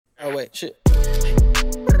wait, shit.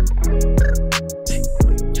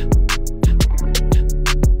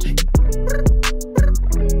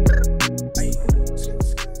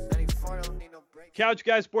 Couch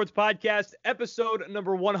Guys Sports Podcast, episode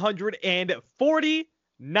number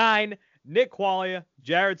 149. Nick Qualia,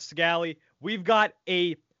 Jared Scally. We've got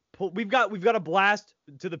a blast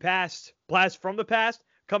to the past, blast from the past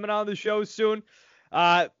coming on the show soon.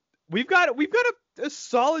 We've got a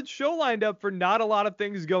solid show lined up for not a lot of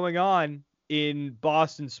things going on in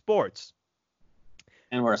Boston sports.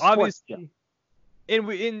 And we're a sports obviously,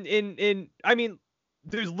 I mean,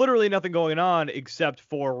 there's literally nothing going on except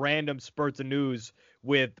for random spurts of news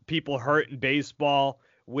with people hurt in baseball.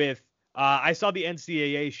 I saw the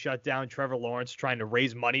NCAA shut down Trevor Lawrence trying to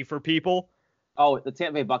raise money for people. Oh, the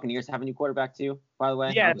Tampa Bay Buccaneers have a new quarterback too, by the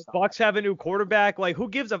way. Yeah, the Bucs have a new quarterback. Like, who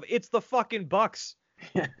gives a? It's the fucking Bucs.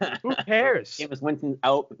 Who cares? Jameis Winston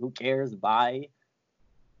out. Who cares? Bye.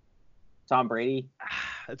 Tom Brady.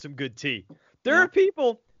 That's some good tea. There are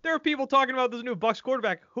people talking about this new Bucs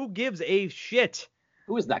quarterback. Who gives a shit?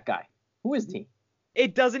 Who is that guy? Who is he?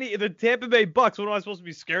 It doesn't. The Tampa Bay Bucs. What am I supposed to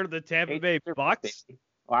be scared of the Tampa Bay Bucs?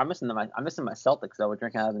 Oh, I'm missing my Celtics though. We're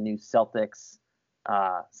drinking out of the new Celtics.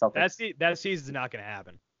 Celtics. That season's not going to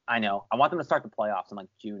happen. I know. I want them to start the playoffs in like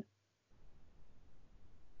June.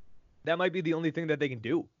 That might be the only thing that they can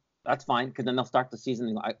do. That's fine, because then they'll start the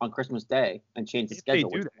season on Christmas Day and change the schedule,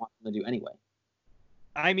 which I want them to do anyway.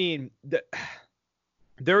 I mean,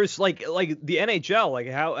 there's like the NHL, like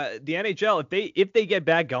how the NHL, if they get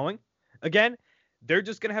back going again, they're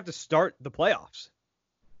just gonna have to start the playoffs.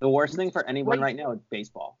 The worst thing for anyone right now is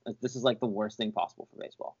baseball. This is like the worst thing possible for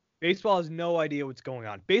baseball. Baseball has no idea what's going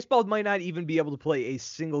on. Baseball might not even be able to play a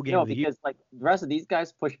single game of the year. Because like the rest of these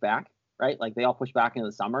guys push back, right? Like they all push back into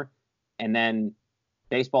the summer, and then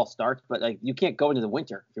baseball starts. But like you can't go into the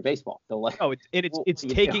winter for baseball. So like,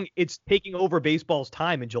 it's taking over baseball's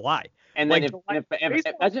time in July. And then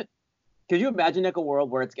imagine, could you imagine Nick, a world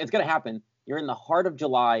where it's gonna happen? You're in the heart of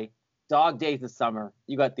July. Dog days this summer.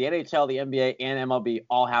 You got the NHL, the NBA, and MLB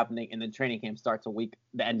all happening, and then training camp starts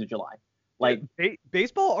the end of July. Like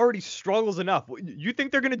baseball already struggles enough. You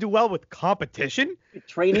think they're going to do well with competition?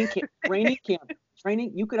 Training camp.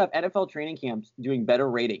 You could have NFL training camps doing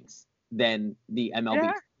better ratings than the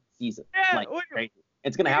MLB season. Yeah,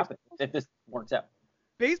 it's going to happen if this works out.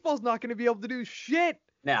 Baseball's not going to be able to do shit.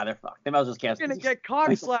 Nah, they're fucked. They might as well just cancel. They're going to get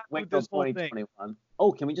cock slapped with this whole thing.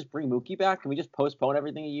 Oh, can we just bring Mookie back? Can we just postpone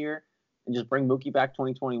everything a year? And just bring Mookie back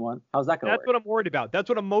 2021? How's that going to work? That's what I'm worried about. That's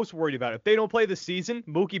what I'm most worried about. If they don't play the season,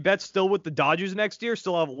 Mookie Betts still with the Dodgers next year,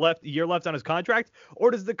 still have a year left on his contract,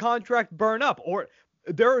 or does the contract burn up? Or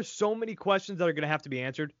there are so many questions that are going to have to be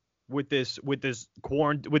answered with this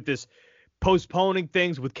postponing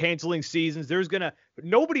things, with canceling seasons.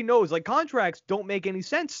 Nobody knows. Like, contracts don't make any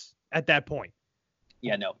sense at that point.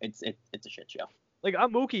 Yeah, no, it's a shit show. Like,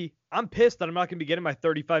 I'm Mookie. I'm pissed that I'm not going to be getting my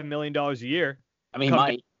 $35 million a year. I mean,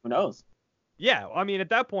 who knows? Yeah, I mean, at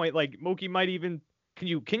that point, like, Mookie might even can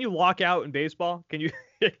you lock out in baseball? Can you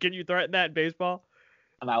threaten that in baseball?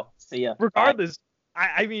 I'm out. See ya. Regardless,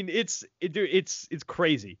 I mean, it's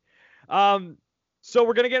crazy. So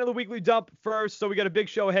we're gonna get into the weekly dump first. So we got a big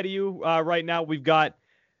show ahead of you right now. We've got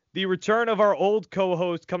the return of our old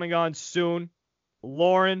co-host coming on soon,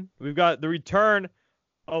 Lauren. We've got the return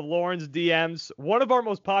of Lauren's DMs, one of our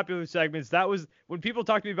most popular segments. That was when people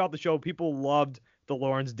talked to me about the show. People loved the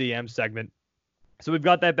Lauren's DM segment. So we've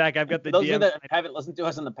got that back. I've got the those of you that haven't listened to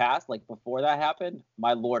us in the past, like before that happened,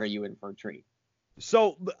 my lord, are you in for a treat?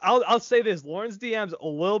 So I'll say this: Lauren's DM's a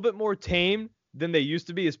little bit more tame than they used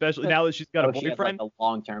to be, especially now that she's got a boyfriend. She has, like, a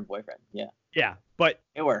long-term boyfriend. Yeah. Yeah, but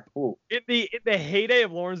they were. Ooh. In the heyday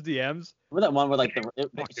of Lauren's DMs. Remember that one where like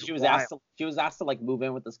she was asked to like move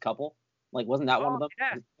in with this couple? Like, wasn't that one of them?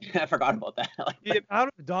 Yeah. I forgot about that. The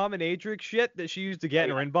amount of dominatrix shit that she used to get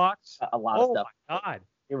in her inbox. A lot of stuff. Oh, my God.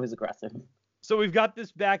 It was aggressive. So we've got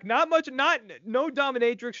this back. No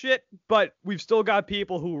dominatrix shit, but we've still got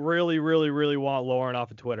people who really, really, really want Lauren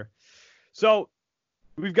off of Twitter. So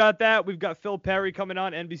we've got that. We've got Phil Perry coming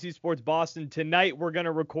on NBC Sports Boston tonight. We're going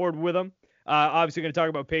to record with him. Obviously going to talk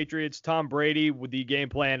about Patriots, Tom Brady with the game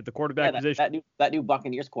plan at the quarterback position. That new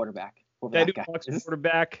Buccaneers quarterback. That new Bucs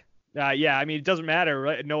quarterback. Yeah, I mean, it doesn't matter,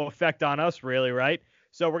 right? No effect on us, really, right?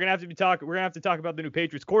 So we're gonna have to talk about the new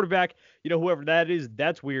Patriots quarterback. You know, whoever that is,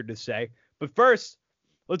 that's weird to say. But first,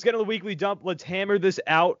 let's get to the weekly dump. Let's hammer this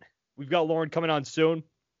out. We've got Lauren coming on soon.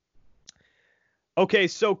 Okay,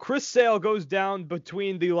 so Chris Sale goes down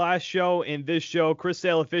between the last show and this show. Chris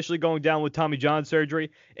Sale officially going down with Tommy John surgery.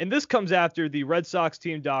 And this comes after the Red Sox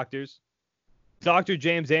team doctors, Dr.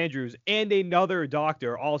 James Andrews, and another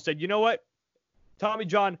doctor all said, you know what? Tommy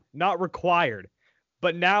John not required.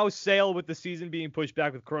 But now Sale, with the season being pushed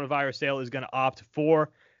back with coronavirus, Sale is going to opt for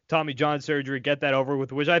Tommy John surgery, get that over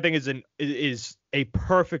with, which I think is a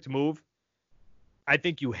perfect move. I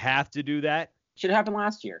think you have to do that. Should have happened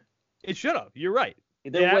last year. It should have. You're right.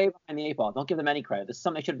 They're way behind the 8 ball. Don't give them any credit. This is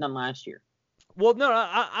something they should have done last year. Well, no,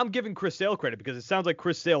 I'm giving Chris Sale credit because it sounds like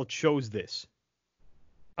Chris Sale chose this.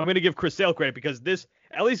 I'm going to give Chris Sale credit because this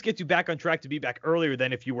at least gets you back on track to be back earlier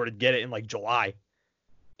than if you were to get it in like July.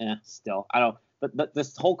 Yeah, still. I don't. But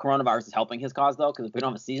this whole coronavirus is helping his cause, though, because if we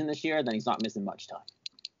don't have a season this year, then he's not missing much time.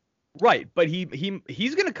 Right, but he's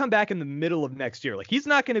going to come back in the middle of next year. Like, he's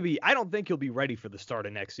not going to be – I don't think he'll be ready for the start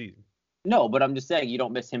of next season. No, but I'm just saying you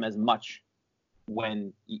don't miss him as much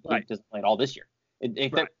when he just played all this year.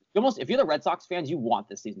 If you're the Red Sox fans, you want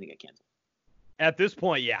this season to get canceled. At this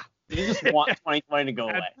point, yeah. You just want 2020 to go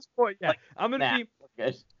away. At this point, yeah. Like, I'm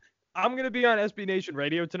gonna be on SB Nation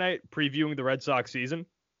Radio tonight previewing the Red Sox season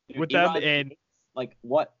with them, and like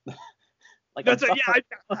what? Like that's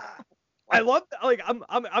I love that. Like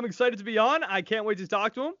I'm excited to be on. I can't wait to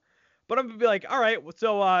talk to him. But I'm gonna be like, all right,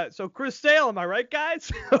 so Chris Sale, am I right,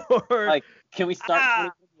 guys? Or like, can we start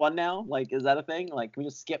 2021 now? Like, is that a thing? Like, can we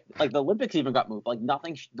just skip? Like, the Olympics even got moved. Like,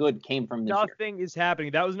 nothing good came from this year. Nothing is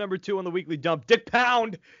happening. That was number 2 on the weekly dump. Dick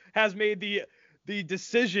Pound has made the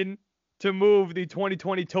decision to move the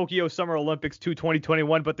 2020 Tokyo Summer Olympics to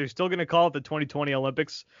 2021, but they're still gonna call it the 2020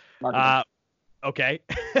 Olympics. Okay.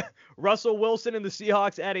 Russell Wilson and the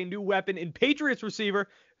Seahawks add a new weapon in Patriots receiver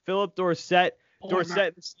Philip Dorsett.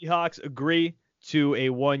 Dorsett and the Seahawks agree to a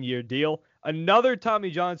 1-year deal. Another Tommy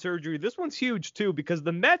John surgery. This one's huge, too, because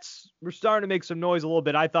the Mets were starting to make some noise a little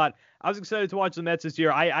bit. I was excited to watch the Mets this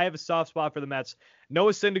year. I have a soft spot for the Mets.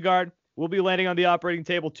 Noah Syndergaard will be landing on the operating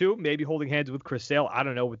table, too, maybe holding hands with Chris Sale. I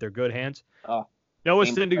don't know, with their good hands. Noah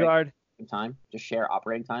Syndergaard. Time. Just share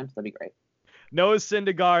operating times. That'd be great. Noah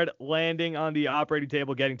Syndergaard landing on the operating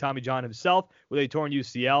table, getting Tommy John himself with a torn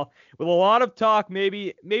UCL. With a lot of talk,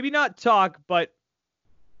 maybe not talk, but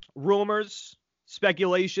rumors,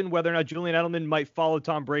 speculation, whether or not Julian Edelman might follow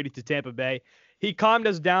Tom Brady to Tampa Bay. He calmed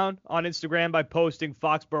us down on Instagram by posting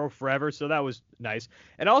Foxborough Forever, so that was nice.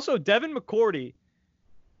 And also, Devin McCourty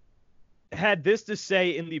had this to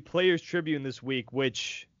say in the Players Tribune this week,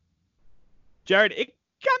 which, Jared, it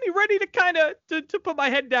got me ready to kind of to put my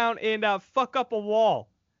head down and fuck up a wall,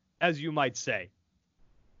 as you might say,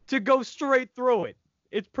 to go straight through it.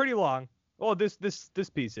 It's pretty long. Well, this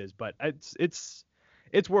piece is, but it's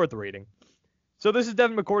worth reading. So this is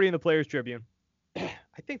Devin McCourty in the Players Tribune.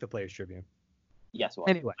 I think the Players Tribune. Yes. Well,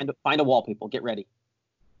 anyway, find a wall, people. Get ready.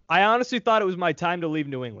 I honestly thought it was my time to leave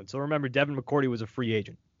New England. So remember, Devin McCourty was a free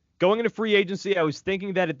agent. Going into free agency, I was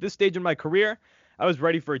thinking that at this stage in my career, I was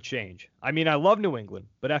ready for a change. I mean, I love New England,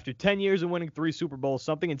 but after 10 years and winning 3 Super Bowls,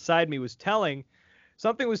 something inside me was telling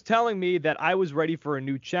me that I was ready for a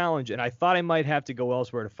new challenge, and I thought I might have to go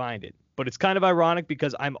elsewhere to find it. But it's kind of ironic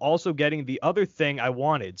because I'm also getting the other thing I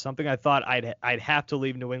wanted, something I thought I'd have to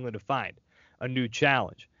leave New England to find, a new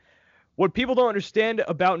challenge. What people don't understand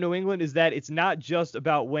about New England is that it's not just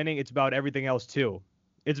about winning, it's about everything else too.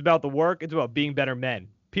 It's about the work, it's about being better men.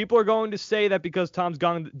 People are going to say that because Tom's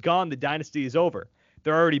gone, the dynasty is over.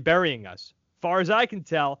 They're already burying us. Far as I can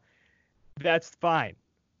tell, that's fine.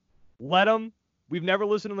 Let them. We've never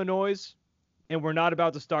listened to the noise, and we're not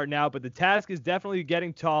about to start now, but the task is definitely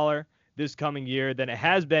getting taller this coming year than it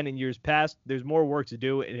has been in years past. There's more work to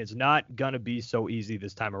do, and it's not going to be so easy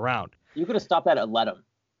this time around. You could have stopped that at let them.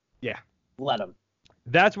 Yeah. Let them.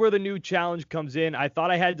 That's where the new challenge comes in. I thought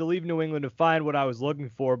I had to leave New England to find what I was looking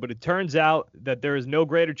for, but it turns out that there is no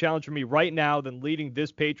greater challenge for me right now than leading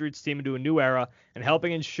this Patriots team into a new era and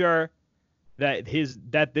helping ensure that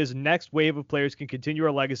this next wave of players can continue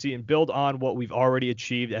our legacy and build on what we've already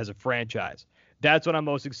achieved as a franchise. That's what I'm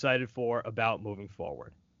most excited for about moving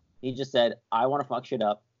forward. He just said, I want to fuck shit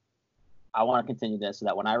up. I want to continue this so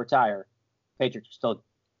that when I retire, Patriots are still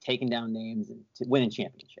taking down names and winning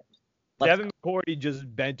championships. Devin McCourty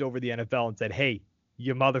just bent over the NFL and said, hey,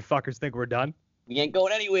 you motherfuckers think we're done? We ain't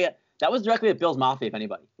going anywhere. That was directly at Bills Mafia, if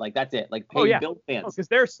anybody. Like, that's it. Like, pay Bills fans. Because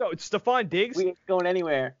it's Stephon Diggs. We ain't going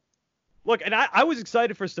anywhere. Look, and I was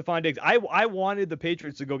excited for Stephon Diggs. I wanted the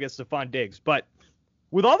Patriots to go get Stephon Diggs. But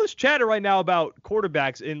with all this chatter right now about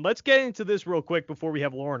quarterbacks, and let's get into this real quick before we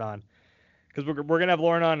have Lauren on, because we're going to have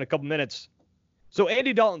Lauren on in a couple minutes. So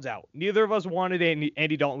Andy Dalton's out. Neither of us wanted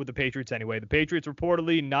Andy Dalton with the Patriots anyway. The Patriots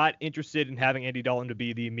reportedly not interested in having Andy Dalton to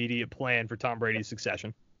be the immediate plan for Tom Brady's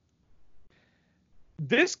succession.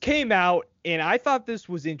 This came out, and I thought this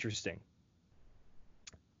was interesting.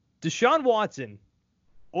 Deshaun Watson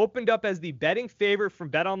opened up as the betting favorite from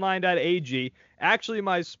BetOnline.ag, actually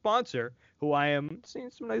my sponsor, who I am seeing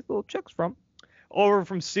some nice little checks from, over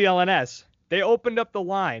from CLNS. They opened up the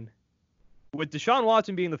line with Deshaun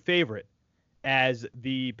Watson being the favorite as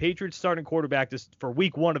the Patriots starting quarterback for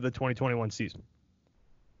week 1 of the 2021 season.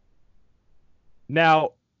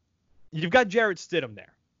 Now, you've got Jarrett Stidham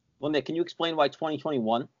there. Well, Nick, can you explain why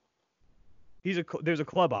 2021? There's a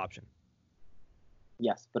club option.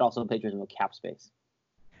 Yes, but also the Patriots have no cap space.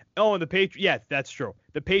 Oh, and the Patriots, yes, that's true.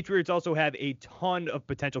 The Patriots also have a ton of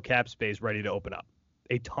potential cap space ready to open up.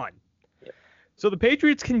 A ton. Yep. So the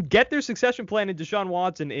Patriots can get their succession plan in Deshaun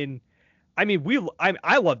Watson I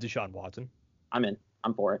love Deshaun Watson. I'm in.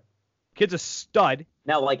 I'm for it. Kid's a stud.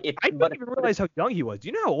 Now, I didn't even realize how young he was. Do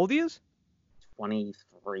you know how old he is?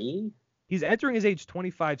 23? He's entering his age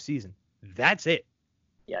 25 season. That's it.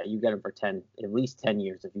 Yeah, you get him for at least 10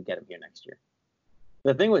 years if you get him here next year.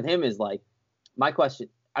 The thing with him is, my question,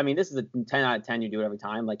 this is a 10 out of 10, you do it every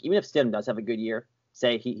time. Even if Stidham does have a good year,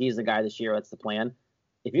 say he's the guy this year, that's the plan.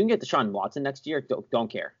 If you can get Deshaun Watson next year, don't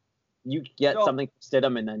care. You get something for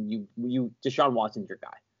Stidham, and then you Deshaun Watson's your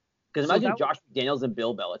guy. Because imagine Josh McDaniels and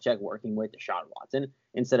Bill Belichick working with Deshaun Watson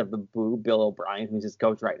instead of the Bill O'Brien, who's his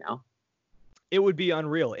coach right now. It would be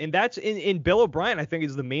unreal. And that's in Bill O'Brien, I think,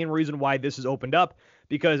 is the main reason why this has opened up.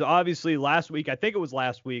 Because obviously last week, at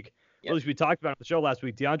least we talked about it on the show last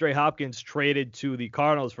week, DeAndre Hopkins traded to the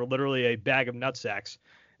Cardinals for literally a bag of nutsacks.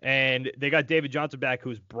 And they got David Johnson back,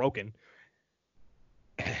 who's broken.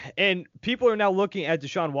 And people are now looking at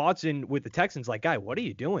Deshaun Watson with the Texans like, guy, what are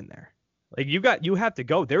you doing there? You have to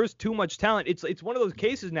go. There is too much talent. It's one of those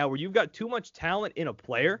cases now where you've got too much talent in a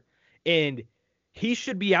player, and he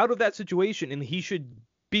should be out of that situation, and he should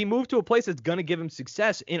be moved to a place that's going to give him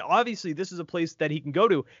success. And obviously, this is a place that he can go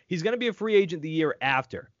to. He's going to be a free agent the year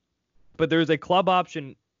after, but there's a club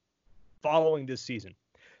option following this season.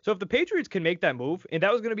 So if the Patriots can make that move, and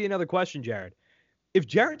that was going to be another question, Jared, if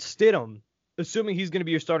Jarrett Stidham, assuming he's going to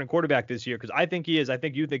be your starting quarterback this year, because I think he is, I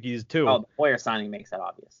think you think he is too. Oh, the Hoyer signing makes that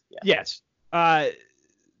obvious. Yeah. Yes.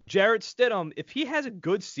 Jarrett Stidham, if he has a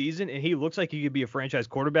good season and he looks like he could be a franchise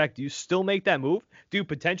quarterback, do you still make that move? Do you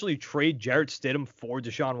potentially trade Jarrett Stidham for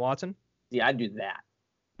Deshaun Watson? Yeah, I'd do that.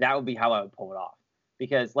 That would be how I would pull it off.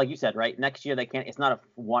 Because, like you said, right, next year they can't. It's not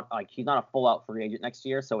he's not a full out free agent next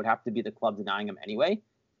year, so it would have to be the club denying him anyway.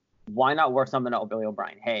 Why not work something out with Billy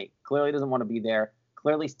O'Brien? Hey, clearly doesn't want to be there.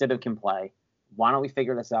 Clearly Stidham can play. Why don't we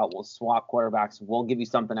figure this out? We'll swap quarterbacks. We'll give you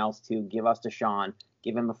something else too. Give us Deshaun.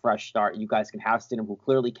 Give him a fresh start. You guys can have Stidham, who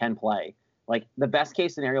clearly can play. The best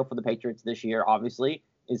case scenario for the Patriots this year, obviously,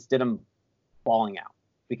 is Stidham balling out.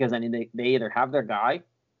 Because they either have their guy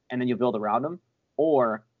and then you build around him,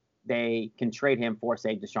 or they can trade him for,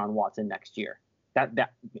 say, Deshaun Watson next year.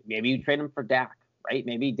 That maybe you trade him for Dak, right?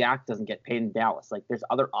 Maybe Dak doesn't get paid in Dallas. There's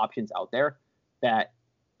other options out there that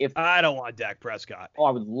if I don't want Dak Prescott. Oh, I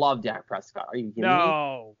would love Dak Prescott. Are you kidding me?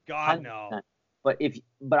 No, God, 100%. No.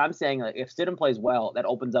 But I'm saying if Stidham plays well, that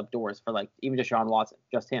opens up doors for even Deshaun Watson,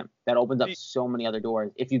 just him. That opens up so many other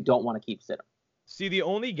doors if you don't want to keep Stidham. See, the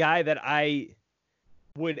only guy that I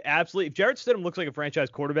would absolutely, if Jarrett Stidham looks like a franchise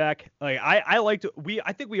quarterback,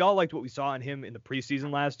 I think we all liked what we saw in him in the preseason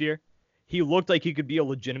last year. He looked like he could be a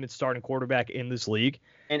legitimate starting quarterback in this league.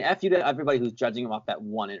 And F you to everybody who's judging him off that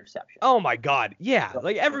one interception. Oh my God. Yeah.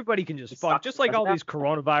 Everybody can just fuck. Just like all these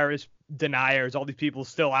coronavirus deniers, all these people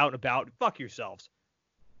still out and about. Fuck yourselves.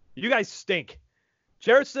 You guys stink.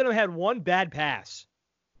 Jarrett Stidham had one bad pass.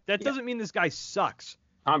 That doesn't mean this guy sucks.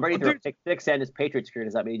 Tom Brady threw a pick six and his Patriots career.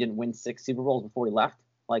 Does that mean he didn't win 6 Super Bowls before he left?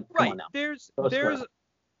 Come on now. There's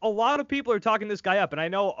a lot of people are talking this guy up, and I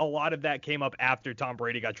know a lot of that came up after Tom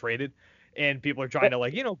Brady got traded. And people are trying to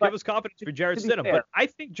give us confidence for Jarrett Stidham. But I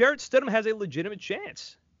think Jarrett Stidham has a legitimate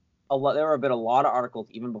chance. There have been a lot of articles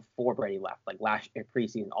even before Brady left, last year,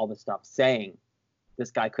 preseason, all this stuff, saying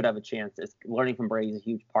this guy could have a chance. Learning from Brady is a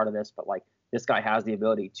huge part of this, but this guy has the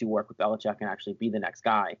ability to work with Belichick and actually be the next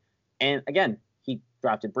guy. And again, he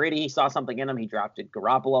drafted Brady. He saw something in him. He drafted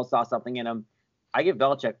Garoppolo, saw something in him. I give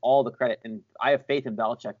Belichick all the credit, and I have faith in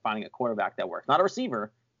Belichick finding a quarterback that works. Not a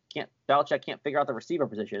receiver. Belichick can't figure out the receiver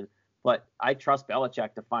position. But I trust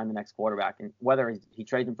Belichick to find the next quarterback, and whether he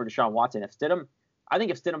trades him for Deshaun Watson. I think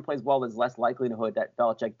if Stidham plays well, there's less likelihood that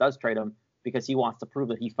Belichick does trade him because he wants to prove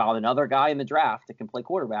that he found another guy in the draft that can play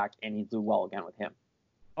quarterback, and he'd do well again with him.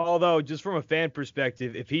 Although, just from a fan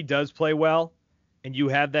perspective, if he does play well and you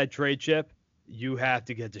have that trade chip, you have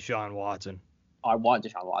to get Deshaun Watson. I want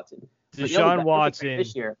Deshaun Watson. Deshaun Watson.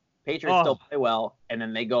 This year, Patriots still play well, and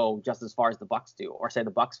then they go just as far as the Bucs do, or say the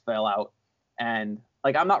Bucs fail out. And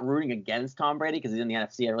I'm not rooting against Tom Brady because he's in the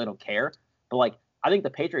NFC. I really don't care. But I think the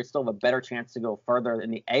Patriots still have a better chance to go further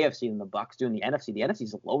in the AFC than the Bucs do in the NFC. The NFC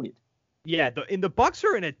is loaded. Yeah, the Bucks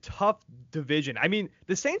are in a tough division. I mean,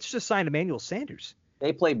 the Saints just signed Emmanuel Sanders.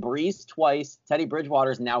 They play Breeze twice. Teddy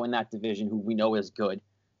Bridgewater is now in that division, who we know is good,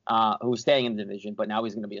 who's staying in the division, but now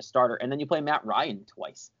he's going to be a starter. And then you play Matt Ryan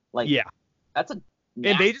twice. Like, Yeah, that's a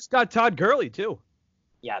and they just got Todd Gurley too.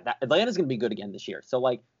 yeah. Atlanta's going to be good again this year. So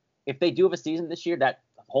like, if they do have a season this year, that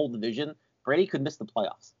whole division, Brady could miss the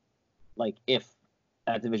playoffs. Like if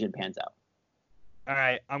that division pans out. All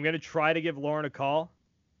right, I'm gonna try to give Lauren a call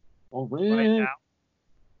Oh, right now,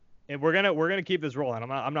 and we're gonna keep this rolling.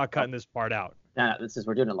 I'm not cutting this part out. No,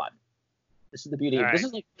 we're doing it live. This is the beauty. All This right.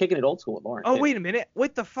 is like kicking it old school with Lauren. Oh, too. wait a minute.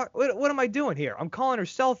 What the fuck? What am I doing here? I'm calling her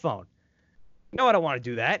cell phone. No, I don't want to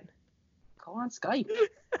do that. Call on Skype.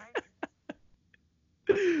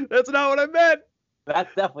 That's not what I meant.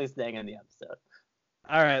 That's definitely staying in the episode.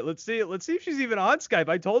 All right, let's see if she's even on Skype.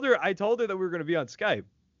 I told her that we were gonna be on Skype.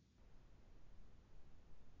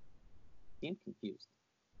 Seems confused.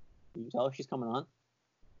 Can you tell her she's coming on?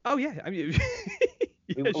 Oh yeah, I mean,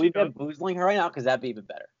 yeah, We've been boozling her right now because that'd be even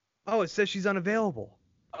better. oh, it says she's unavailable.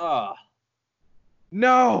 Oh,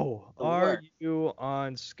 No, The are worst. you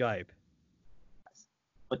on Skype?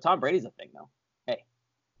 but Tom Brady's a thing though. Hey,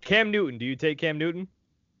 Cam Newton, do you take Cam Newton?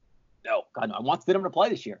 no, God, no. I want Stidham to play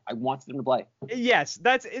this year. I want Stidham to play. Yes,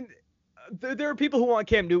 that's in. There are people who want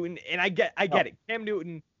Cam Newton, and I get it. Cam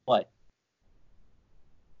Newton. Play.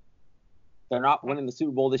 They're not winning the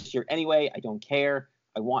Super Bowl this year anyway. I don't care.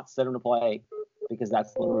 I want Stidham to play because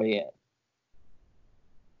that's literally it.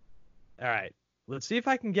 All right, let's see if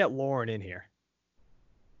I can get Lauren in here.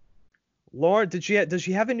 Lauren, does she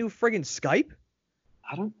have a new friggin' Skype?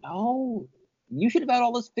 I don't know. You should have had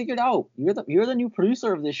all this figured out. You're the new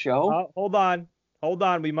producer of this show. Hold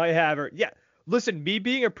on, we might have her. Yeah, listen, me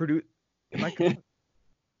being a producer. Am I?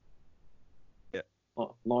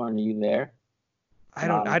 Well, Lauren, are you there? I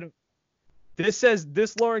don't. This says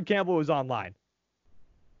this Lauren Campbell is online.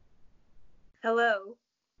 Hello.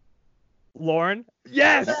 Lauren?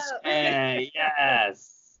 Yes. Hey,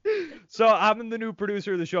 yes. So I'm the new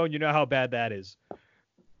producer of the show, and you know how bad that is.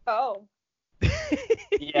 Oh.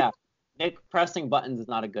 Yeah. Nick pressing buttons is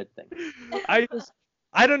not a good thing.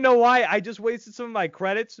 I don't know why. I just wasted some of my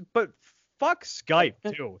credits, but fuck Skype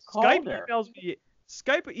too. Call her.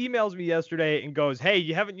 Skype emails me yesterday and goes, "Hey,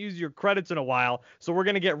 you haven't used your credits in a while, so we're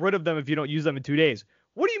gonna get rid of them if you don't use them in 2 days."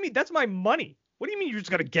 What do you mean? That's my money. What do you mean you're just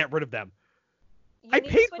gonna get rid of them? I need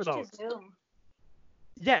to paid for switch to those. Zoom.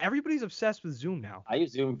 Yeah, everybody's obsessed with Zoom now. I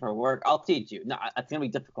use Zoom for work. I'll teach you. No, it's gonna be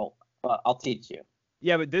difficult, but I'll teach you.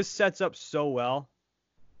 Yeah, but this sets up so well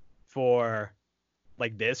for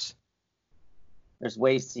like this. There's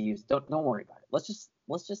ways to use. Don't worry about it. Let's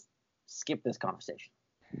just skip this conversation.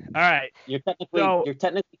 All right. You're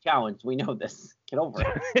technically challenged. We know this. Get over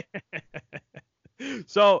it.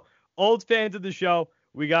 So, old fans of the show,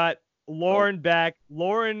 we got Lauren back.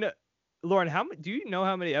 Lauren, do you know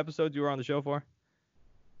how many episodes you were on the show for?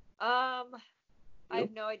 I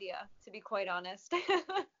have no idea, to be quite honest.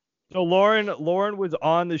 So Lauren was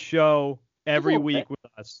on the show every little week bit. with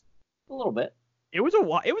us. A little bit. It was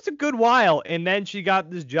a good while, and then she got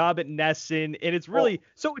this job at Nesson, and it's really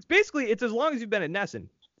so it's basically it's as long as you've been at Nesson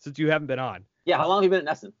since you haven't been on. Yeah. How long have you been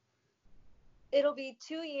at Nesson? It'll be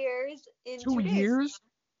 2 years in 2 2 days. years?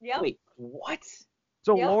 Yep. Wait, what?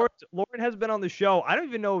 So Yeah. Lauren has been on the show. I don't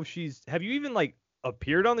even know if have you even like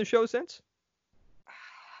appeared on the show since?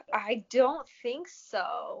 I don't think so.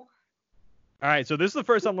 All right, so this is the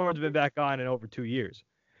first time Lauren's been back on in over 2 years.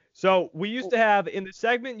 So we used to have in the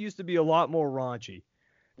segment used to be a lot more raunchy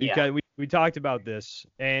because we talked about this.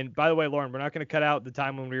 And by the way, Lauren, we're not going to cut out the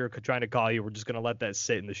time when we were trying to call you. We're just going to let that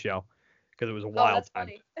sit in the show because it was a Oh, wild that's time.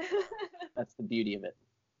 funny. That's the beauty of it.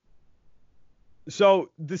 So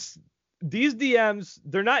these DMs,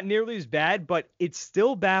 they're not nearly as bad, but it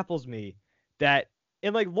still baffles me that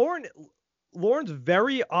and like Lauren's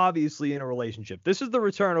very obviously in a relationship. This is the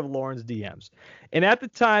return of Lauren's DMs. And at the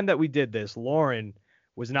time that we did this, Lauren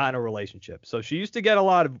was not in a relationship. So she used to get a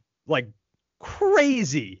lot of like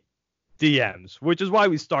crazy DMs, which is why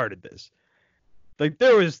we started this. Like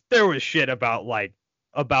there was shit about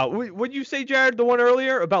what'd you say, Jared, the one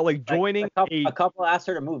earlier about like joining a couple asked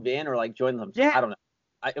her to move in or like join them. Yeah. I don't know.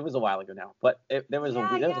 It was a while ago now, but there was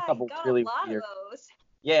a couple got really a lot weird. of those.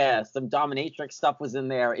 Yeah, some dominatrix stuff was in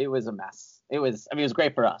there. It was a mess. It was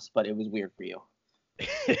great for us, but it was weird for you.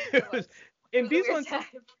 And these Weird ones time.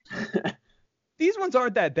 these ones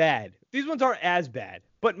aren't that bad. These ones aren't as bad.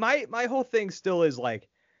 But my whole thing still is like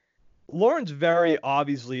Lauren's very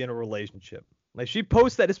obviously in a relationship. Like she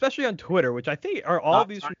posts that, especially on Twitter, which I think are all of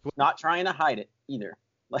these from Twitter. Not trying to hide it either.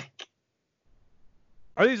 Like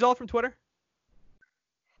Are these all from Twitter?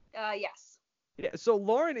 Yes. Yeah, so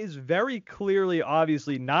Lauren is very clearly,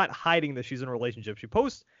 obviously, not hiding that she's in a relationship. She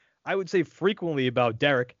posts, I would say, frequently about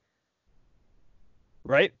Derek.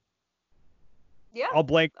 Right? Yeah. I'll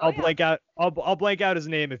blank Yeah. I'll blank out his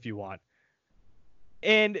name if you want.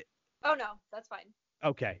 And Oh no, that's fine.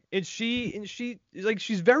 okay. And she like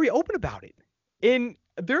she's very open about it. And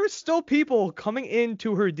there are still people coming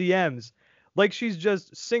into her DMs like she's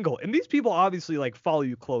just single. And these people obviously like follow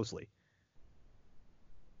you closely.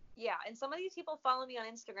 Yeah, and some of these people follow me on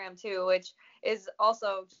Instagram too, which is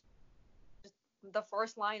also just the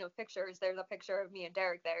first line of pictures. There's a picture of me and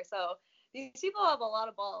Derek there. So these people have a lot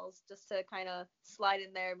of balls just to kind of slide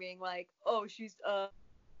in there being like, "Oh, she's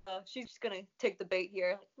just going to take the bait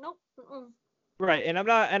here." Like, nope. Mm-mm. Right, and I'm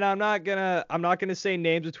not gonna say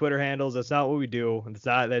names of Twitter handles. That's not what we do.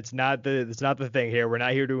 That's not the thing here. We're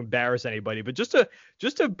not here to embarrass anybody, but just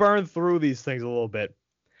to burn through these things a little bit.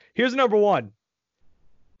 Here's number one.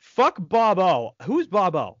 Fuck Bob O. Who's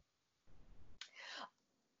Bob O?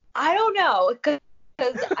 I don't know, because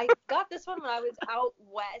I got this one when I was out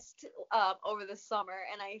west over the summer,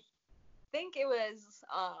 and I think it was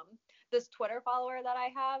this Twitter follower that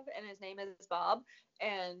I have, and his name is Bob,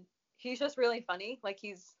 and he's just really funny. Like,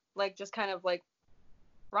 he's like just kind of like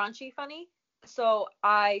raunchy funny. So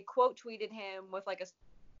I quote tweeted him with like a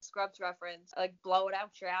Scrubs reference, like "blow it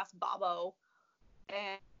out your ass, Bobo,"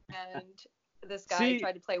 and this guy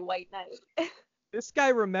tried to play White Knight. This guy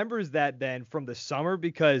remembers that then from the summer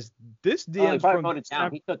because this DM he wrote it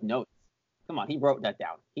down. He took notes. Come on, he wrote that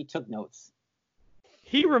down. He took notes.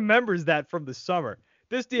 He remembers that from the summer.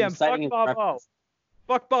 This DM, fuck Bob O.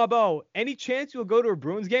 Fuck Bob O. Any chance you'll go to a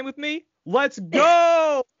Bruins game with me? Let's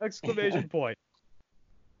go! Exclamation point.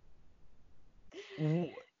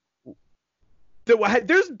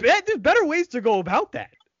 There's better ways to go about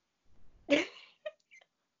that.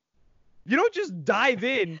 You don't just dive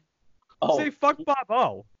in, say fuck Bob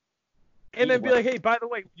O, and then be like, hey, by the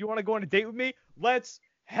way, you want to go on a date with me? Let's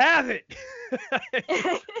have it.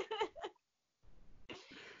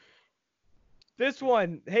 This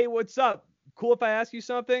one, hey, what's up? Cool if I ask you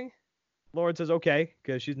something? Lauren says, okay,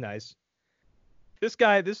 because she's nice. This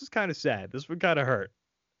is kind of sad. This would kind of hurt.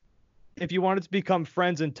 If you wanted to become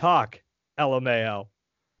friends and talk, LMAO.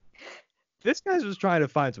 This guy's just trying to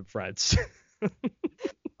find some friends.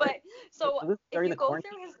 But, so, if you go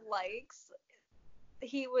through his likes,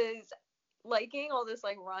 he was liking all this,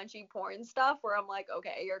 like, raunchy porn stuff where I'm like,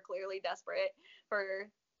 okay, you're clearly desperate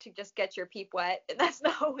to just get your peep wet, and that's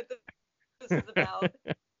not what this is about.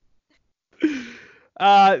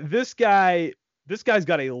 This guy's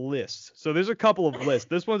got a list. So there's a couple of lists.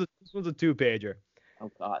 This one's a 2-pager. Oh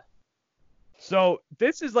God. So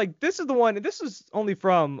this is the one. This is only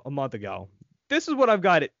from a month ago. This is what I've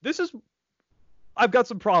got. I've got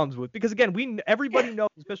some problems with because again, everybody knows,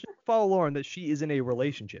 especially if you follow Lauren, that she is in a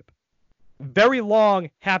relationship. Very long,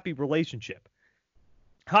 happy relationship.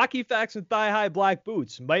 Hockey facts and thigh-high black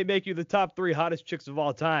boots might make you the top 3 hottest chicks of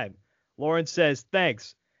all time. Lauren says,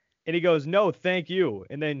 thanks. And he goes, no, thank you.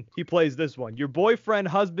 And then he plays this one. Your boyfriend,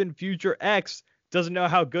 husband, future ex doesn't know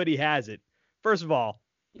how good he has it. First of all,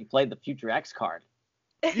 he played the future ex card.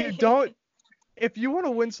 You don't. If you want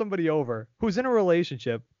to win somebody over who's in a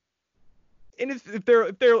relationship, and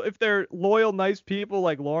if they're loyal, nice people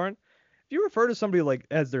like Lauren, if you refer to somebody like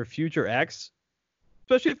as their future ex,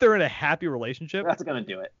 especially if they're in a happy relationship, that's gonna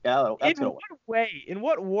do it. Yeah, that's in what way, in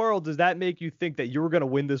what world does that make you think that you're gonna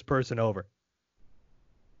win this person over?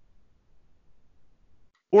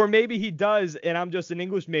 Or maybe he does, and I'm just an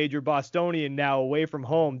English major Bostonian now away from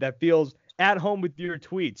home that feels at home with your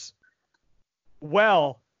tweets.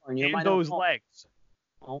 Well, and those legs.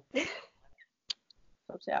 Oh.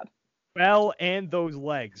 So sad. Well, and those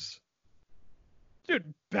legs.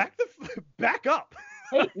 Dude, back up.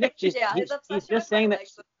 Hey, Nick, he's just saying that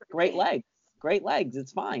great legs. Great legs.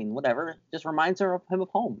 It's fine. Whatever. Just reminds her of him of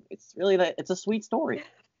home. It's really it's a sweet story.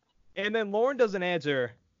 And then Lauren doesn't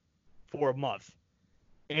answer for a month.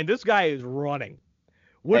 And this guy is running.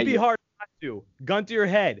 Would be hard not to. Gun to your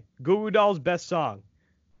head. Goo Goo Dolls' best song.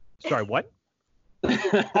 Sorry, what?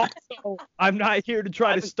 Also, I'm not here to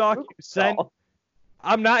try to stalk you.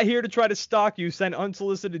 I'm not here to try to stalk you, send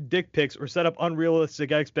unsolicited dick pics, or set up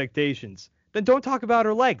unrealistic expectations. Then don't talk about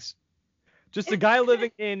her legs. Just a guy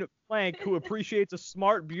living in blank who appreciates a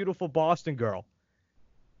smart, beautiful Boston girl.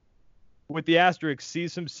 With the asterisk,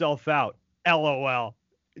 sees himself out. LOL.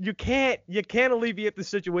 You can't alleviate the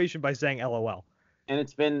situation by saying LOL. And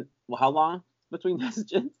it's been how long between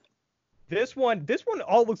messages? This one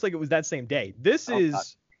all looks like it was that same day.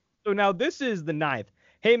 So now this is the 9th.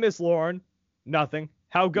 Hey, Miss Lauren. Nothing.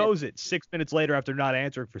 How goes it? 6 minutes later after not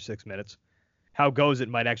answering for 6 minutes. How goes it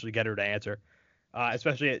might actually get her to answer.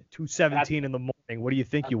 especially at 2:17 in the morning. What do you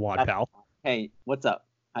think you want, pal? Hey, what's up?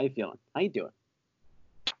 How you feeling? How you doing?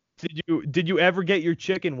 Did you ever get your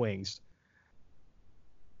chicken wings?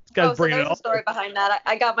 So there's a story behind that.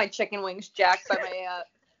 I got my chicken wings jacked by my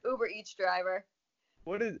Uber Eats driver.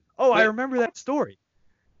 I remember that story.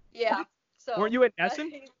 Yeah. So weren't you at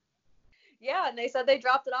Essen? Yeah, and they said they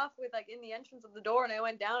dropped it off with in the entrance of the door, and I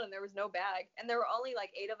went down and there was no bag, and there were only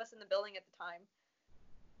 8 of us in the building at the time.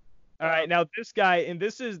 All right, now this guy, and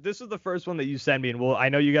this is the first one that you send me, and I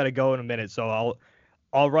know you got to go in a minute, so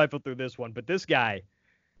I'll rifle through this one. But this guy,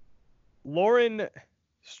 Lauren,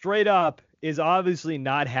 straight up, is obviously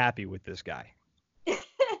not happy with this guy.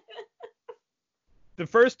 The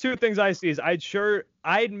first two things I see is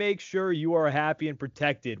I'd make sure you are happy and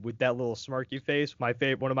protected with that little smirky face.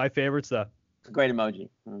 One of my favorites, though. Great emoji.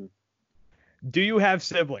 Do you have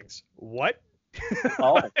siblings? What?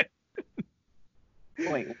 Oh.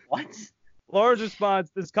 Wait, what? Lauren's response,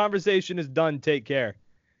 this conversation is done, take care.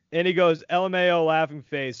 And he goes, LMAO, laughing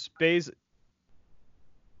face, space,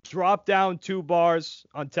 drop down 2 bars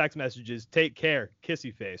on text messages, take care,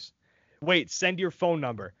 kissy face. Wait, send your phone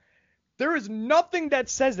number. There is nothing that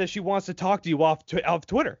says that she wants to talk to you off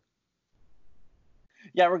Twitter.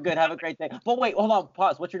 Yeah, we're good. Have a great day. But wait, hold on.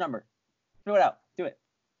 Pause. What's your number? Throw it out. Do it.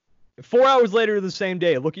 4 hours later the same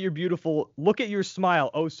day. Look at your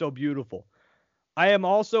smile. Oh, so beautiful. I am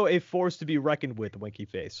also a force to be reckoned with, winky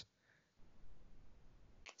face.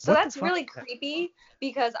 So that's really creepy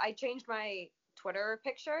because I changed my Twitter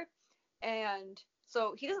picture, and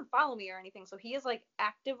so he doesn't follow me or anything. So he is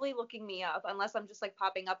actively looking me up unless I'm just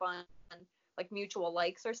popping up on mutual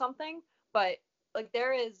likes or something. But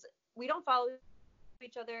we don't follow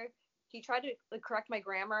each other. He tried to correct my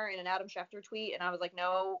grammar in an Adam Schefter tweet, and I was like,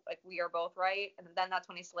 no, we are both right. And then that's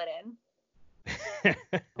when he slid in.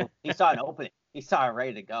 He saw an opening. He saw it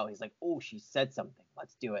ready to go. He's like, oh, she said something.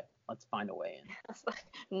 Let's do it. Let's find a way in. I was like,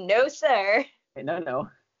 no, sir. Hey, no.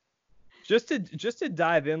 Just to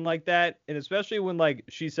dive in like that, and especially when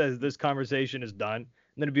she says this conversation is done, and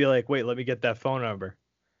then it'd be like, wait, let me get that phone number.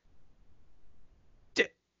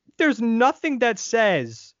 There's nothing that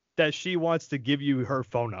says that she wants to give you her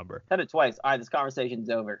phone number. Said it twice. All right, this conversation's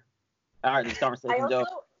over. All right, this conversation's over.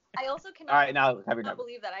 I also cannot, all right, now have your number.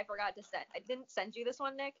 Believe that I forgot to send. I didn't send you this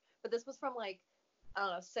one, Nick, but this was from I don't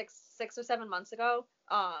know, 6 or 7 months ago.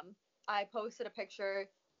 I posted a picture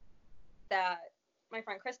that my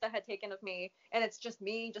friend Krista had taken of me, and it's just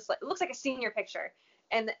me, it looks like a senior picture.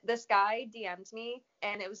 And this guy DM'd me,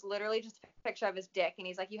 and it was literally just a picture of his dick, and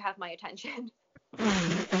he's like, you have my attention.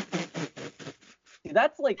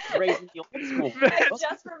 That's crazy old school. I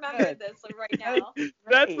just remembered this right now.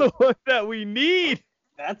 That's the one that we need.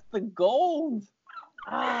 That's the gold.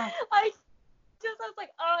 I was like,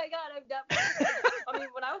 oh my god, I've definitely. I mean,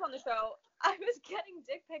 when I was on the show, I was getting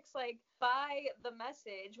dick pics by the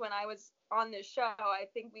message when I was on this show. I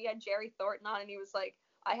think we had Jerry Thornton on, and he was like,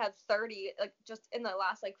 I had 30 just in the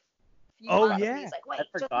last few months. Yeah. And he's like, wait,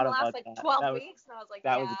 just in the last 12 weeks, and I was like,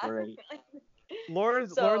 that yeah. was great.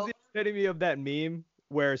 Lauren's the epitome of that meme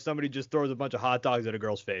where somebody just throws a bunch of hot dogs at a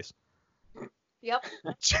girl's face. Yep.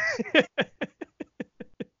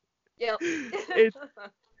 Yep.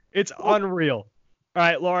 It's unreal. All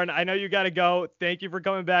right, Lauren, I know you got to go. Thank you for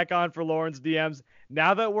coming back on for Lauren's DMs.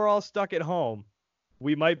 Now that we're all stuck at home,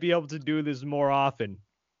 we might be able to do this more often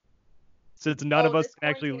since none of us can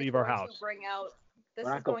actually leave our house. This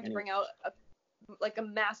is going to bring out a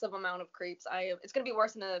massive amount of creeps. It's going to be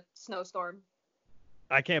worse than a snowstorm.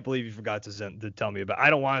 I can't believe you forgot to tell me about. I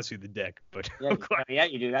don't want to see the dick, but yeah,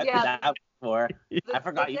 you do that. Yeah. That before. I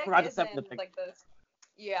forgot. You forgot to send the picture.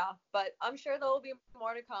 Yeah, but I'm sure there will be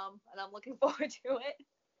more to come, and I'm looking forward to it.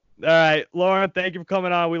 All right, Lauren, thank you for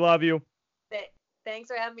coming on. We love you. Thanks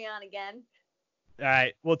for having me on again. All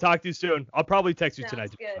right, we'll talk to you soon. I'll probably text you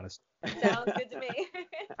tonight, to be honest. Sounds good to me.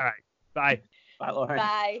 All right, bye. Bye, Lauren.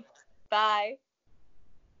 Bye.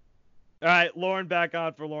 All right, Lauren back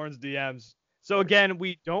on for Lauren's DMs. So again,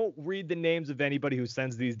 we don't read the names of anybody who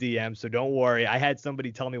sends these DMs, so don't worry. I had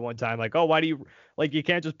somebody tell me one time, oh, why do you, you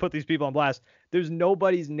can't just put these people on blast. There's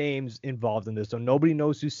nobody's names involved in this, so nobody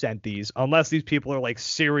knows who sent these, unless these people are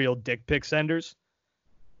serial dick pic senders.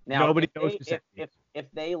 Now, nobody knows who sent these. If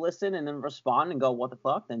they listen and then respond and go, what the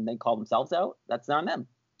fuck, then they call themselves out. That's on them.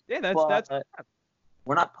 Yeah, that's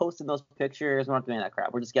we're not posting those pictures. We're not doing that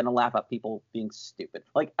crap. We're just getting a laugh at people being stupid.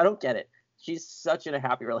 I don't get it. She's such in a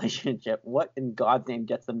happy relationship. What in God's name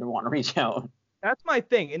gets them to want to reach out? That's my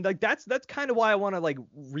thing. And that's kind of why I want to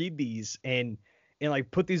read these and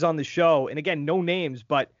put these on the show. And again, no names,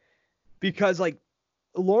 but because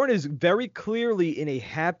Lauren is very clearly in a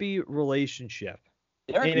happy relationship.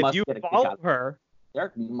 Derek and if must you get a kick follow out of her,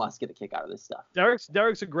 Derek must get a kick out of this stuff.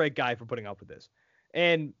 Derek's a great guy for putting up with this.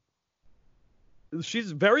 And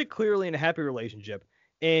she's very clearly in a happy relationship.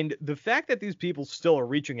 And the fact that these people still are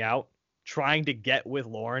reaching out, trying to get with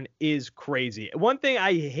Lauren is crazy. One thing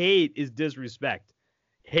I hate is disrespect.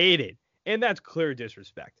 Hate it. And that's clear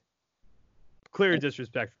disrespect. Clear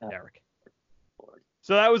disrespect for Derek.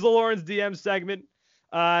 So that was the Lauren's DM segment.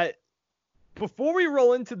 Before we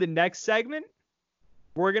roll into the next segment,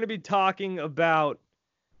 we're going to be talking about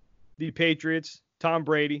the Patriots, Tom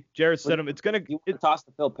Brady, Jarrett Stidham. You want to toss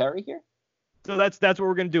to Phil Perry here? So that's what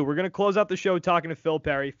we're going to do. We're going to close out the show talking to Phil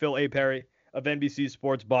A. Perry of NBC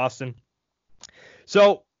Sports Boston.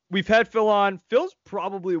 So we've had Phil on. Phil's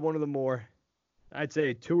probably one of the more, I'd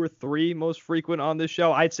say, 2 or 3 most frequent on this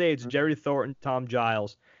show. I'd say it's Jerry Thornton, Tom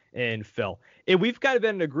Giles, and Phil. And we've kind of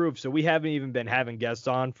been in a groove, so we haven't even been having guests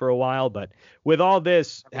on for a while. But with all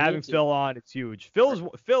this, having Phil on, it's huge.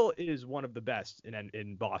 Phil is one of the best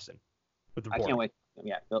in Boston. I can't wait.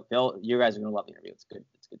 Yeah, Phil, you guys are going to love the interview. It's good.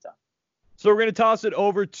 It's good stuff. So we're going to toss it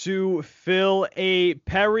over to Phil A.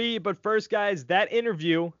 Perry. But first, guys, that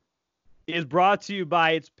interview is brought to you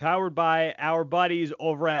by, it's powered by our buddies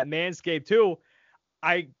over at Manscaped 2.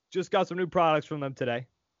 I just got some new products from them today.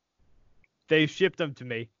 They shipped them to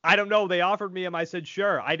me. I don't know. They offered me them. I said,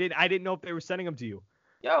 sure. I didn't know if they were sending them to you.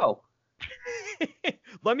 Yo.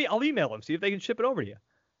 I'll email them, see if they can ship it over to you.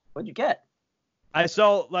 What'd you get? I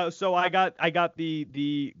got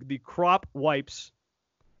the crop wipes.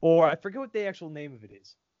 Or I forget what the actual name of it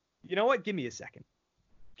is. You know what? Give me a second.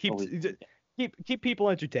 Keep people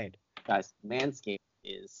entertained. Guys, Manscaped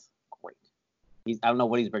is great. I don't know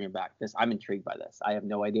what he's bringing back. I'm intrigued by this. I have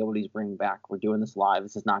no idea what he's bringing back. We're doing this live.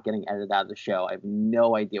 This is not getting edited out of the show. I have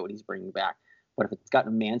no idea what he's bringing back. But if it's got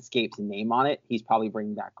Manscaped's name on it, he's probably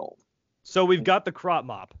bringing back gold. So we've got the crop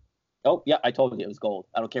mop. Oh, yeah, I told you it was gold.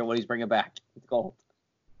 I don't care what he's bringing back. It's gold.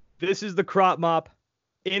 This is the crop mop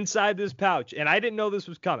inside this pouch, and I didn't know this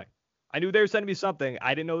was coming. I knew they were sending me something.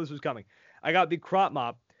 I didn't know this was coming. I got the crop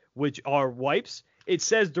mop, which are wipes. It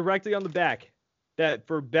says directly on the back that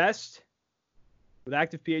for best, with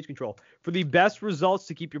active pH control, for the best results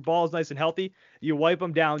to keep your balls nice and healthy, you wipe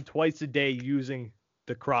them down twice a day using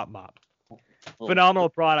the crop mop. Phenomenal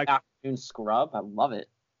product. Afternoon scrub. I love it.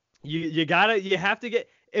 You have to get,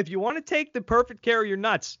 if you want to take the perfect care of your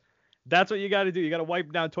nuts, that's what you got to do. You got to wipe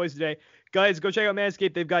them down twice a day. Guys, go check out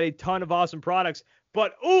Manscaped. They've got a ton of awesome products.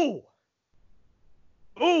 But, ooh,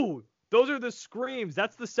 those are the screams.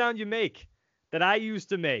 That's the sound you make that I used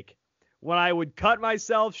to make when I would cut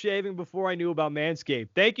myself shaving before I knew about Manscaped.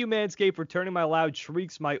 Thank you, Manscaped, for turning my loud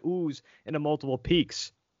shrieks, my oohs, into multiple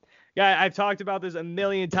peaks. Yeah, I've talked about this a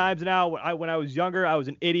million times now. When I was younger, I was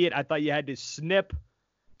an idiot. I thought you had to snip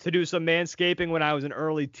to do some manscaping when I was an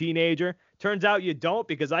early teenager. Turns out you don't,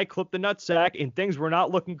 because I clipped the nutsack and things were not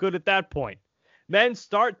looking good at that point. Men,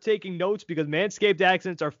 start taking notes, because Manscaped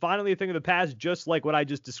accidents are finally a thing of the past, just like what I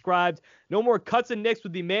just described. No more cuts and nicks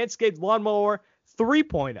with the Manscaped Lawnmower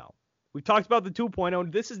 3.0. We've talked about the 2.0,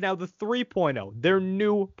 and this is now the 3.0, their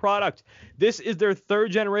new product. This is their 3rd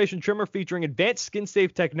generation trimmer featuring advanced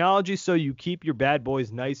skin-safe technology, so you keep your bad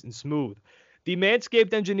boys nice and smooth. The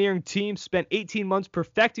Manscaped engineering team spent 18 months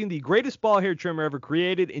perfecting the greatest ball hair trimmer ever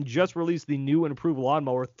created and just released the new and improved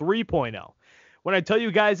Lawnmower 3.0. When I tell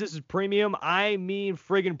you guys this is premium, I mean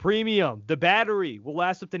friggin' premium. The battery will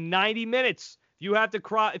last up to 90 minutes. If you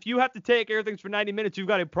have to take care of things for 90 minutes, you've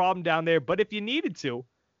got a problem down there. But if you needed to,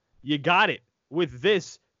 you got it with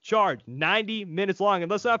this charge, 90 minutes long.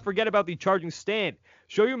 And let's not forget about the charging stand.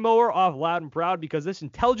 Show your mower off loud and proud, because this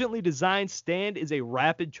intelligently designed stand is a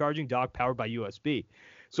rapid charging dock powered by USB.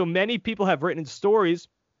 So many people have written stories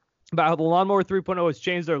about how the Lawnmower 3.0 has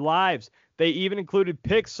changed their lives. They even included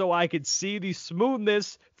pics so I could see the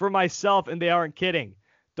smoothness for myself, and they aren't kidding.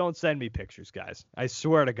 Don't send me pictures, guys. I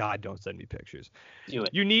swear to God, don't send me pictures. Do it.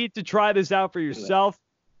 You need to try this out for yourself.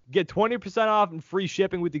 Get 20% off and free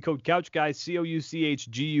shipping with the code CouchGuy,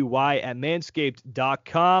 COUCHGUY at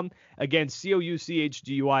manscaped.com. Again,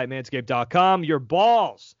 COUCHGUY at manscaped.com. Your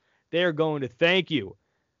balls, they're going to thank you.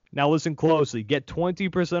 Now listen closely. Get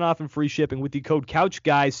 20% off and free shipping with the code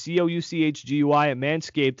CouchGuy, COUCHGUY at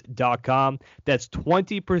manscaped.com. That's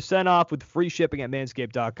 20% off with free shipping at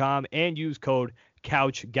manscaped.com, and use code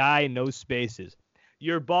CouchGuy, no spaces.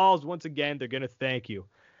 Your balls, once again, they're going to thank you.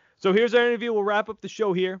 So here's our interview. We'll wrap up the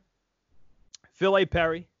show here. Phil A.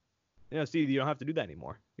 Perry. Steve, you don't have to do that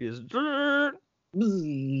anymore.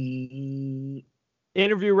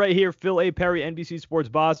 Interview right here. Phil A. Perry, NBC Sports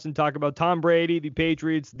Boston, talk about Tom Brady, the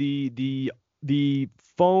Patriots, the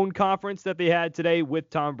phone conference that they had today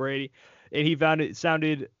with Tom Brady, and he found it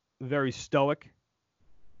sounded very stoic,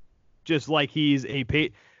 just like he's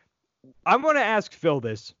I'm going to ask Phil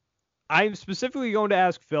this. I'm specifically going to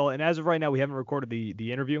ask Phil, and as of right now, we haven't recorded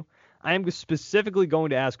the interview. I am specifically going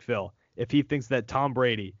to ask Phil if he thinks that Tom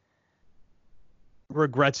Brady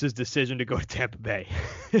regrets his decision to go to Tampa Bay.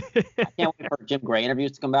 I can't wait for Jim Gray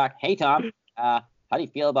interviews to come back. Hey, Tom, how do you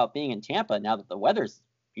feel about being in Tampa now that the weather's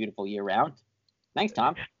beautiful year round? Thanks,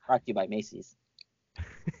 Tom. Brought to you by Macy's.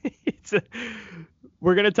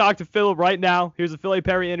 We're going to talk to Phil right now. Here's a Phil A.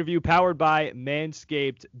 Perry interview powered by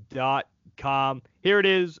Manscaped.com. Here it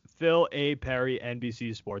is, Phil A. Perry,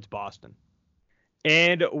 NBC Sports Boston.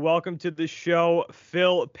 And welcome to the show,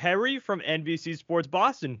 Phil Perry from NBC Sports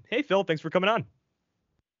Boston. Hey, Phil, thanks for coming on.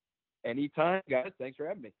 Anytime, guys. Thanks for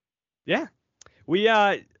having me. Yeah.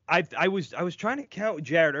 I was trying to count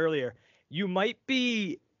Jared earlier. You might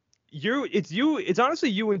be it's honestly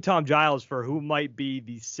you and Tom Giles for who might be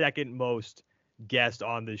the second most guest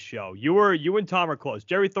on this show. You and Tom are close.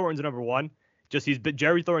 Jerry Thornton's number one.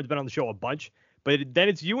 Jerry Thornton's been on the show a bunch, but then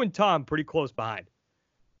it's you and Tom pretty close behind.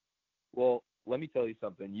 Well, let me tell you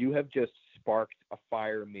something. You have just sparked a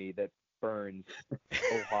fire in me that burns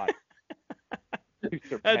so hot. You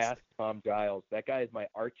surpassed Tom Giles. That guy is my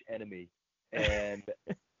arch enemy, and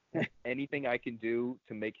anything I can do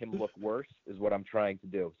to make him look worse is what I'm trying to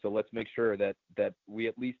do. So let's make sure that we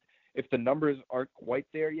at least, if the numbers aren't quite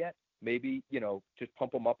there yet, maybe, just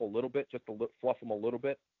pump them up a little bit, fluff them a little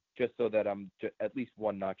bit, just so that I'm at least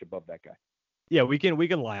one notch above that guy. Yeah, we can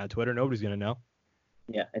lie on Twitter. Nobody's gonna know.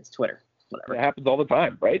 Yeah, it's Twitter. Whatever. It happens all the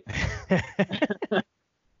time, right?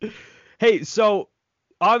 Hey, so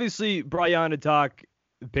obviously Brian to talk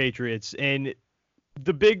Patriots, and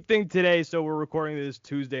the big thing today, so we're recording this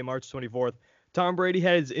Tuesday, March 24th. Tom Brady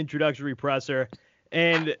had his introductory presser,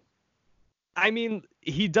 and I mean,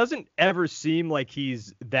 he doesn't ever seem like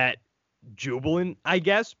he's that jubilant, I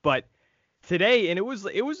guess, but today, and it was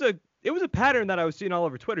a pattern that I was seeing all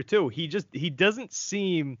over Twitter too. He doesn't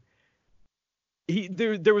seem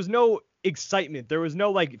there was no excitement. There was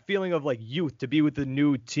no like feeling of like youth to be with the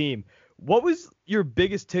new team. What was your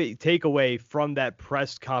biggest takeaway from that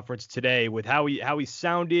press conference today with how he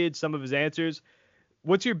sounded, some of his answers?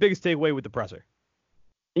 What's your biggest takeaway with the presser?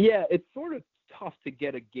 Yeah, it's sort of tough to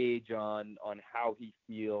get a gauge on how he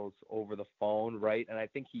feels over the phone, right? And I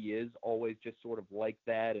think he is always just sort of like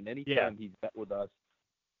that. And anytime he's met with us,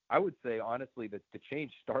 I would say honestly that the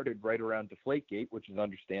change started right around Deflategate, which is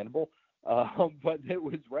understandable. But it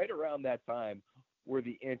was right around that time where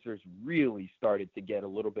the answers really started to get a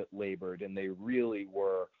little bit labored, and they really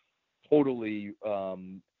were totally,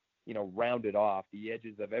 rounded off the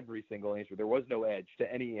edges of every single answer. There was no edge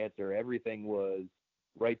to any answer. Everything was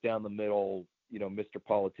right down the middle, Mr.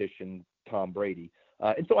 Politician, Tom Brady.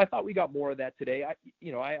 And so I thought we got more of that today. I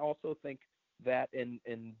also think that in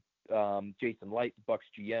Jason Light, Bucs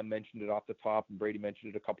GM, mentioned it off the top, and Brady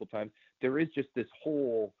mentioned it a couple times. There is just this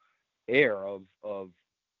whole air of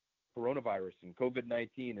coronavirus and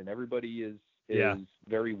COVID-19, and everybody is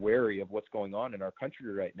very wary of what's going on in our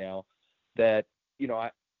country right now, that,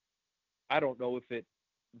 I don't know if it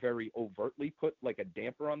very overtly put like a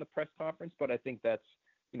damper on the press conference, but I think that's,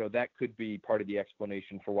 that could be part of the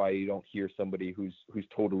explanation for why you don't hear somebody who's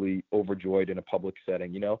totally overjoyed in a public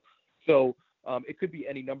setting, So it could be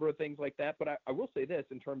any number of things like that, but I will say this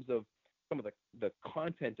in terms of some of the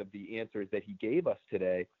content of the answers that he gave us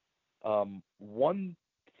today. One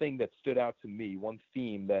thing that stood out to me, one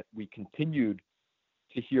theme that we continued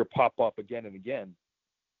to hear pop up again and again,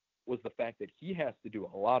 was the fact that he has to do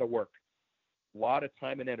a lot of work, a lot of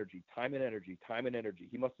time and energy.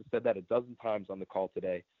 He must have said that a dozen times on the call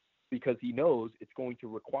today, because he knows it's going to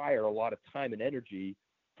require a lot of time and energy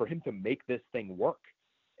for him to make this thing work.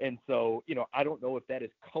 And so, I don't know if that is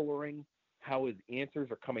coloring how his answers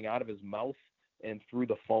are coming out of his mouth and through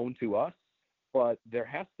the phone to us, but there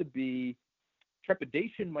has to be,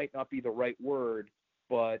 trepidation might not be the right word,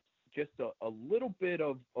 but just a little bit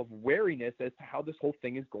of wariness as to how this whole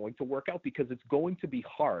thing is going to work out, because it's going to be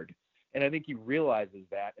hard. And I think he realizes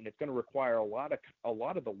that, and it's going to require a lot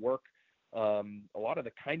of the work, a lot of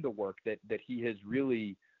the kind of work that he has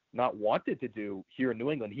really not wanted to do here in New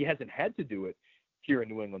England. He hasn't had to do it here in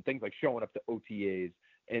New England. Things like showing up to OTAs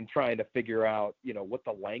and trying to figure out, what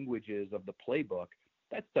the language is of the playbook.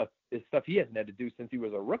 That stuff is stuff he hasn't had to do since he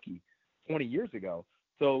was a rookie 20 years ago.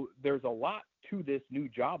 So there's a lot to this new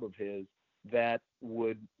job of his that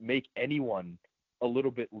would make anyone a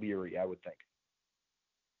little bit leery, I would think.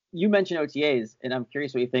 You mentioned OTAs, and I'm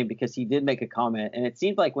curious what you think, because he did make a comment, and it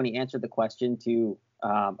seemed like when he answered the question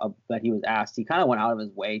that he was asked, he kind of went out of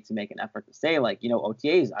his way to make an effort to say, like,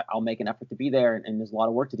 OTAs, I'll make an effort to be there, and there's a lot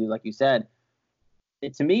of work to do, like you said.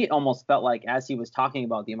 to me, it almost felt like as he was talking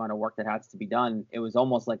about the amount of work that has to be done, it was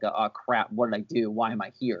almost like crap, what did I do? Why am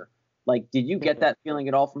I here? Like, did you get that feeling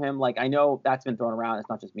at all from him? Like, I know that's been thrown around. It's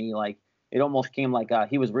not just me. Like, it almost came like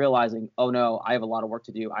he was realizing, oh no, I have a lot of work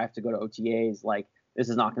to do. I have to go to OTAs. Like, this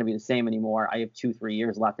is not going to be the same anymore. I have 2-3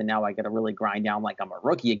 years left, and now I got to really grind down like I'm a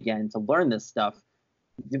rookie again to learn this stuff.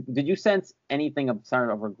 Did you sense anything of sort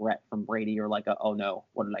of regret from Brady, or like, oh no,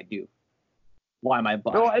 what did I do? Why am I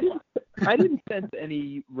bust? No, I didn't sense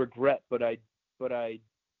any regret, but I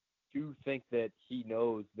do think that he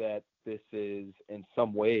knows that this is in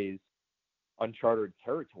some ways uncharted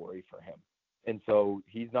territory for him, and so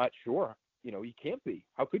he's not sure. He can't be.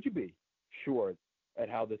 How could you be sure at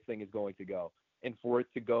how this thing is going to go? And for it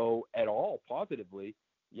to go at all positively,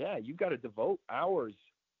 yeah, you've got to devote hours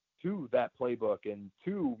to that playbook and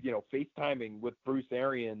to, FaceTiming with Bruce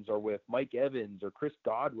Arians or with Mike Evans or Chris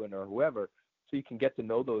Godwin or whoever, so you can get to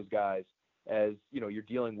know those guys as, you're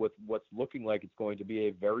dealing with what's looking like it's going to be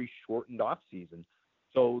a very shortened offseason.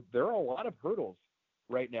 So there are a lot of hurdles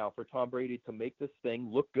right now for Tom Brady to make this thing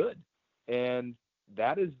look good. And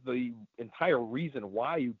that is the entire reason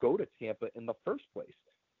why you go to Tampa in the first place,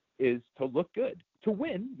 is to look good. To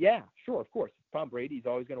win, yeah, sure, of course. Tom Brady's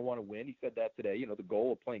always going to want to win. He said that today. The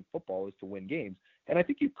goal of playing football is to win games. And I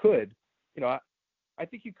think you could, I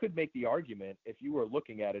think you could make the argument, if you were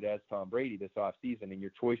looking at it as Tom Brady this offseason and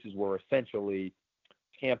your choices were essentially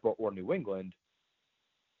Tampa or New England,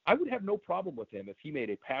 I would have no problem with him if he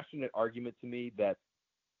made a passionate argument to me that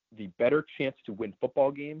the better chance to win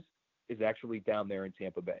football games is actually down there in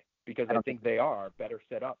Tampa Bay, because I think they are better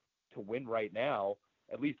set up to win right now,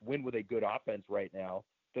 at least win with a good offense right now,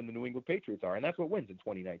 than the New England Patriots are. And that's what wins in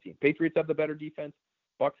 2019. Patriots have the better defense.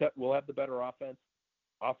 Bucs will have the better offense.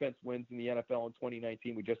 Offense wins in the NFL in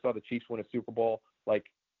 2019. We just saw the Chiefs win a Super Bowl. Like,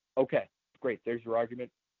 okay, great. There's your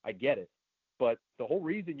argument. I get it. But the whole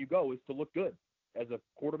reason you go is to look good. As a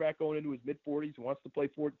quarterback going into his mid-40s who wants to play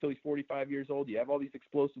until he's 45 years old, you have all these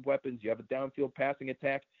explosive weapons. You have a downfield passing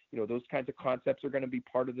attack. Those kinds of concepts are going to be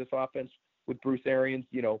part of this offense with Bruce Arians,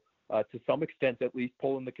 to some extent at least,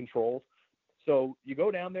 pulling the controls. So you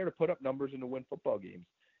go down there to put up numbers and to win football games.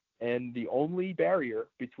 And the only barrier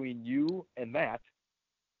between you and that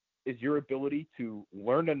is your ability to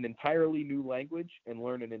learn an entirely new language and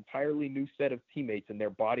learn an entirely new set of teammates and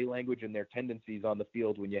their body language and their tendencies on the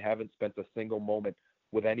field when you haven't spent a single moment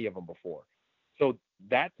with any of them before. So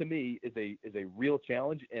that to me is a real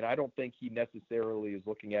challenge. And I don't think he necessarily is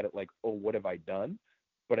looking at it like, oh, what have I done?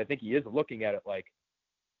 But I think he is looking at it like,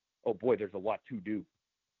 oh boy, there's a lot to do.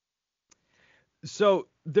 So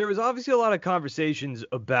there was obviously a lot of conversations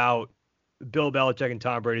about Bill Belichick and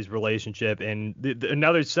Tom Brady's relationship, and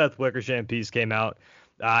another Seth Wickersham piece came out.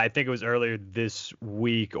 I think it was earlier this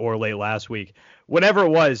week or late last week, whatever it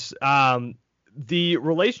was. The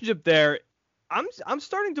relationship there, I'm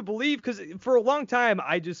starting to believe, because for a long time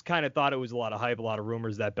I just kind of thought it was a lot of hype, a lot of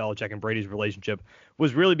rumors that Belichick and Brady's relationship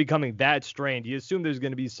was really becoming that strained. You assume there's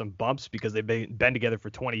going to be some bumps because they've been together for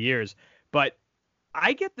 20 years, but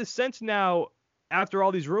I get the sense now, after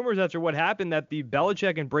all these rumors, after what happened, that the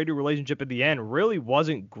Belichick and Brady relationship at the end really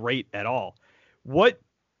wasn't great at all. What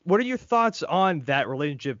are your thoughts on that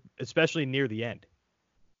relationship, especially near the end?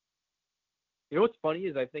 What's funny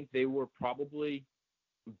is I think they were probably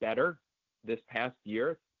better this past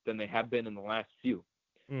year than they have been in the last few.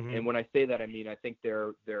 Mm-hmm. And when I say that, I mean I think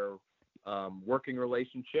their working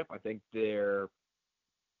relationship, I think their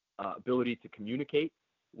ability to communicate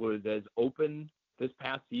was as open this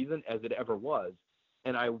past season as it ever was.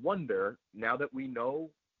 And I wonder, now that we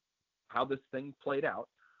know how this thing played out,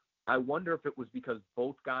 I wonder if it was because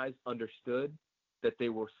both guys understood that they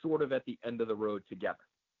were sort of at the end of the road together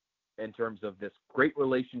in terms of this great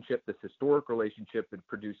relationship, this historic relationship that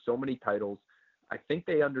produced so many titles. I think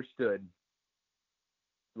they understood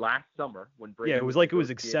last summer when Brady it was like it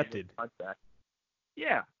was accepted.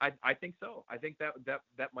 Yeah, I think so. I think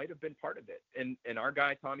that might have been part of it. And our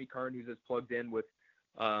guy Tommy Karn, who's as plugged in with,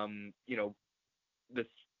 this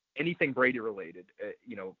anything Brady related,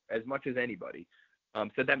 as much as anybody,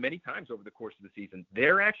 said that many times over the course of the season.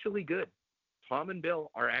 They're actually good. Tom and Bill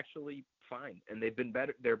are actually fine, and they've been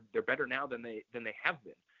better. They're better now than they have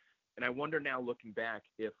been. And I wonder now, looking back,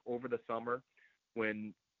 if over the summer,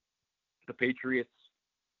 when the Patriots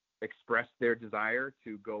expressed their desire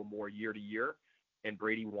to go more year to year, and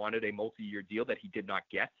Brady wanted a multi-year deal that he did not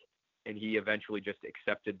get, and he eventually just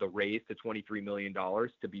accepted the raise to $23 million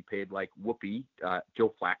to be paid like Whoopi,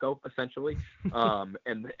 Joe Flacco, essentially,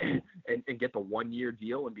 and get the 1-year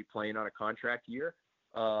deal and be playing on a contract year.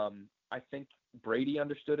 I think Brady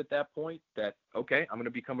understood at that point that, okay, I'm going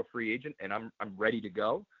to become a free agent and I'm ready to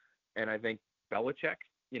go. And I think Belichick,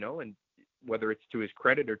 and whether it's to his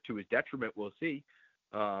credit or to his detriment, we'll see.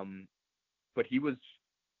 But he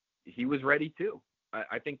was ready too.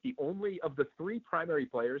 I think the only of the three primary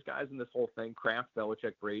players, guys, in this whole thing, Kraft,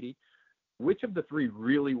 Belichick, Brady, which of the three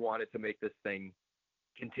really wanted to make this thing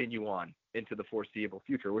continue on into the foreseeable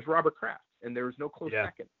future? It was Robert Kraft, and there was no close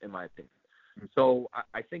second, in my opinion. So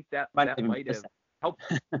I think that might have helped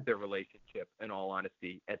their relationship, in all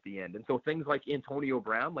honesty, at the end. And so things like Antonio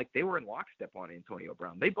Brown, like they were in lockstep on Antonio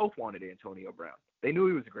Brown. They both wanted Antonio Brown. They knew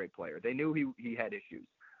he was a great player. They knew he had issues,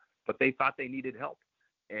 but they thought they needed help,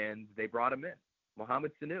 and they brought him in.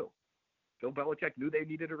 Mohamed Sanu. Bill Belichick knew they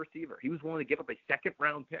needed a receiver. He was willing to give up a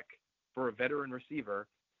second-round pick for a veteran receiver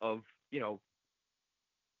of,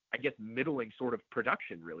 I guess, middling sort of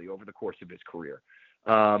production, really, over the course of his career.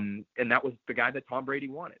 And that was the guy that Tom Brady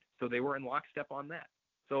wanted. So they were in lockstep on that.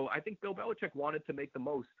 So I think Bill Belichick wanted to make the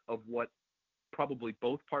most of what probably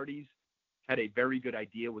both parties had a very good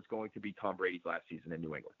idea was going to be Tom Brady's last season in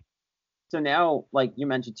New England. So now, like you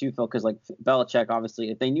mentioned too, Phil, because like Belichick,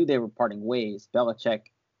 obviously, if they knew they were parting ways, Belichick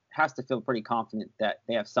has to feel pretty confident that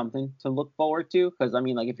they have something to look forward to. Because, I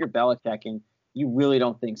mean, like if you're Belichick and you really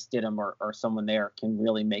don't think Stidham or someone there can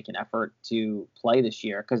really make an effort to play this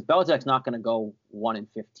year, because Belichick's not going to go 1-15.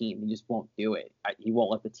 He just won't do it. He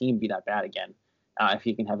won't let the team be that bad again if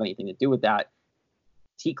he can have anything to do with that.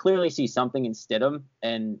 He clearly sees something in Stidham,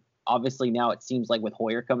 and obviously now it seems like with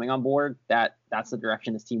Hoyer coming on board, that's the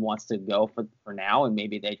direction this team wants to go for now, and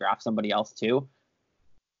maybe they draft somebody else too.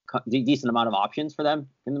 Decent amount of options for them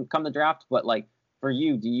come the draft, but like for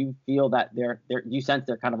you, do you feel that you sense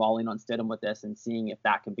they're kind of all in on Stidham with this and seeing if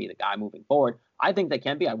that can be the guy moving forward? I think they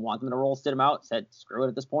can be. I want them to roll Stidham out, said screw it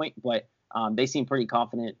at this point, but they seem pretty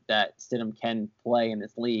confident that Stidham can play in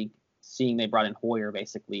this league, seeing they brought in Hoyer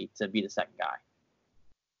basically to be the second guy.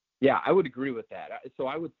 Yeah, I would agree with that. So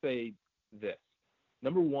I would say this.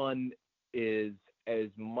 Number one is, as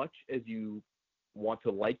much as you want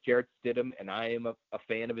to like Jarrett Stidham, and I am a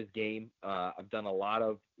fan of his game, I've done a lot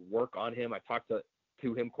of work on him. I talked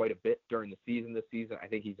to him quite a bit during the season this season. I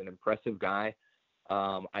think he's an impressive guy.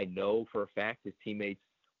 I know for a fact his teammates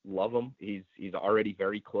love him. He's already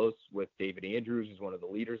very close with David Andrews, who's one of the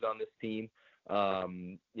leaders on this team.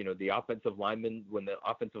 The offensive linemen, when the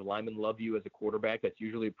offensive linemen love you as a quarterback, that's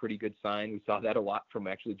usually a pretty good sign. We saw that a lot from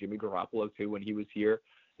actually Jimmy Garoppolo too when he was here.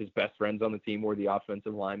 His best friends on the team were the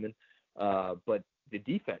offensive linemen. But the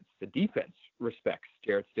defense respects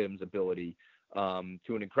Jarrett Stidham's ability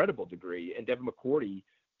to an incredible degree. And Devin McCourty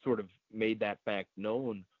sort of made that fact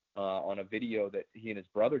known on a video that he and his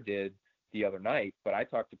brother did the other night. But I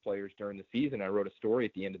talked to players during the season. I wrote a story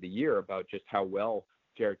at the end of the year about just how well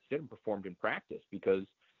Jarrett Stidham performed in practice because,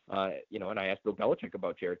 and I asked Bill Belichick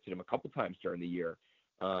about Jarrett Stidham a couple times during the year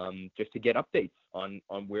just to get updates on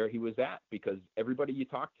where he was at, because everybody you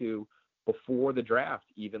talked to before the draft,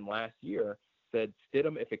 even last year, said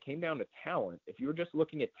Stidham, if it came down to talent, if you were just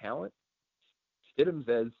looking at talent,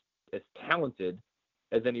 Stidham's as talented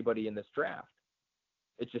as anybody in this draft.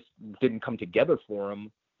 It just didn't come together for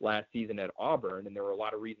him last season at Auburn, and there were a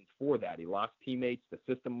lot of reasons for that. He lost teammates. The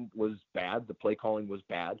system was bad. The play calling was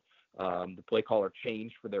bad. The play caller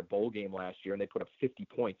changed for their bowl game last year, and they put up 50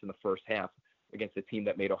 points in the first half against a team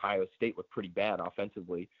that made Ohio State look pretty bad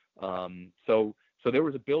offensively. So there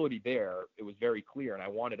was ability there. It was very clear, and I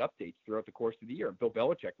wanted updates throughout the course of the year. And Bill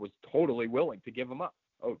Belichick was totally willing to give him up.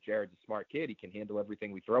 Oh, Jared's a smart kid. He can handle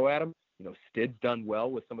everything we throw at him. Stid's done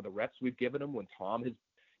well with some of the reps we've given him when Tom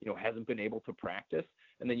hasn't been able to practice.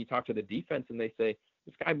 And then you talk to the defense and they say,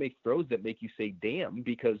 this guy makes throws that make you say, damn,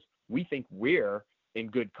 because we think we're in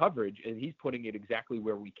good coverage and he's putting it exactly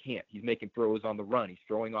where we can't. He's making throws on the run. He's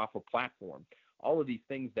throwing off a platform. All of these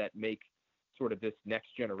things that make sort of this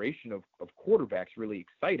next generation of quarterbacks really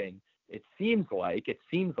exciting. It seems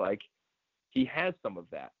like he has some of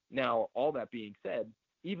that. Now, all that being said,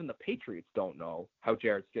 even the Patriots don't know how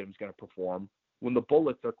Jarrett Stidham's going to perform when the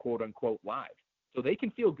Bullets are quote unquote live. So they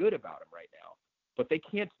can feel good about him right now, but they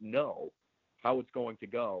can't know how it's going to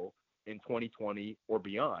go in 2020 or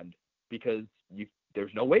beyond because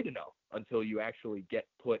there's no way to know until you actually get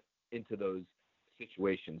put into those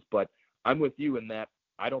situations. But I'm with you in that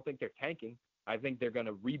I don't think they're tanking. I think they're going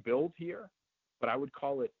to rebuild here, but I would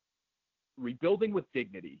call it rebuilding with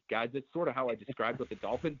dignity. Guys, it's sort of how I described what the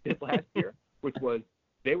Dolphins did last year, which was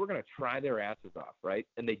they were going to try their asses off, right?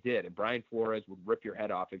 And they did. And Brian Flores would rip your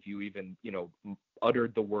head off if you even,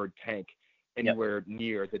 uttered the word tank anywhere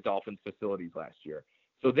near the Dolphins facilities last year.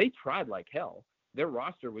 So they tried like hell. Their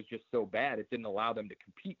roster was just so bad it didn't allow them to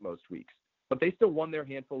compete most weeks. But they still won their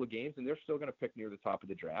handful of games, and they're still going to pick near the top of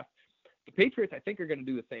the draft. The Patriots, I think, are going to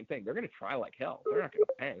do the same thing. They're going to try like hell. They're not going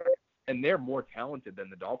to tank. and they're more talented than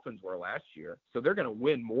the Dolphins were last year. So they're going to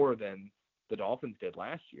win more than the Dolphins did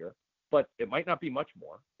last year. But it might not be much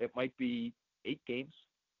more. It might be 8 games.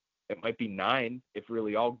 It might be 9 if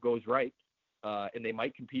really all goes right. And they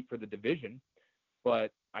might compete for the division.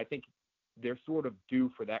 But I think they're sort of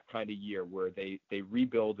due for that kind of year where they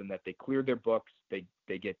rebuild and that they clear their books. They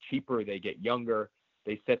get cheaper. They get younger.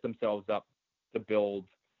 They set themselves up to build,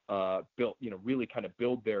 really kind of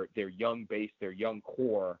build their young base, their young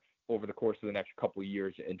core over the course of the next couple of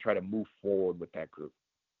years and try to move forward with that group.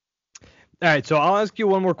 All right, so I'll ask you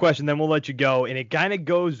one more question, then we'll let you go. And it kind of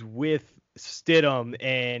goes with Stidham.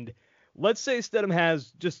 And let's say Stidham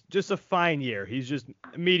has just a fine year. He's just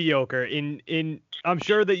mediocre. I'm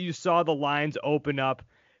sure that you saw the lines open up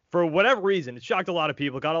for whatever reason. It shocked a lot of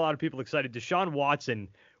people, got a lot of people excited. Deshaun Watson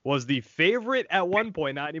was the favorite at one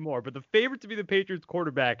point, not anymore, but the favorite to be the Patriots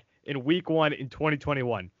quarterback in Week 1 in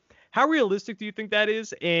 2021. How realistic do you think that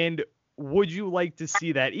is? And would you like to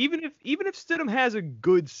see that? Even if Stidham has a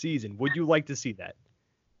good season, would you like to see that?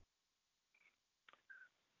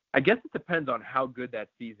 I guess it depends on how good that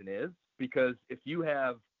season is, because if you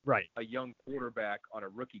have a young quarterback on a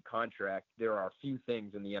rookie contract, there are few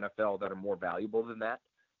things in the NFL that are more valuable than that.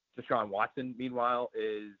 Deshaun Watson, meanwhile,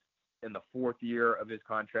 is in the 4th year of his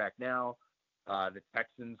contract now. The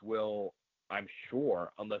Texans will, I'm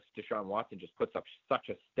sure, unless Deshaun Watson just puts up such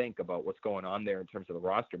a stink about what's going on there in terms of the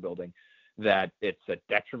roster building, that it's a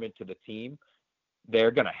detriment to the team,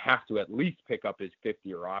 they're going to have to at least pick up his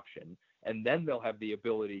 5th-year option, and then they'll have the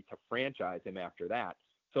ability to franchise him after that.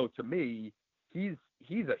 So to me, he's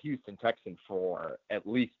a Houston Texan for at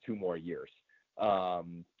least 2 more years.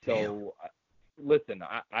 Listen,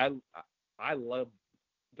 I love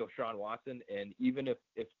Deshaun Watson, and even if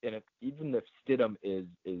Stidham is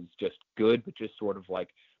just good, but just sort of like,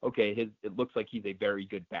 okay, it looks like he's a very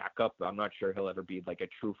good backup, but I'm not sure he'll ever be like a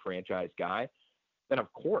true franchise guy, then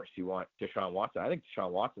of course you want Deshaun Watson. I think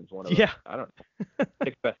Deshaun Watson's one of the, I don't know,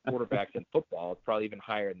 6 best quarterbacks in football. It's probably even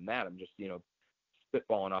higher than that. I'm just,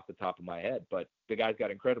 spitballing off the top of my head, but the guy's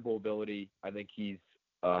got incredible ability. I think he's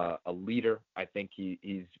a leader. I think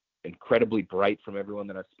he's incredibly bright from everyone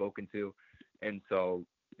that I've spoken to. And so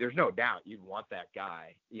there's no doubt you'd want that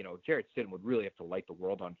guy. Jarrett Stidham would really have to light the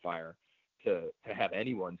world on fire to have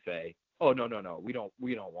anyone say, oh, no, we don't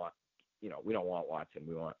want Watson.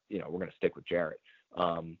 We want, we're going to stick with Jarrett.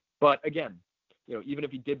 But again, even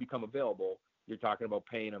if he did become available, you're talking about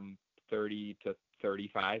paying him $30 to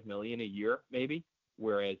 $35 million a year, maybe,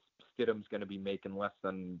 whereas Stidham's going to be making less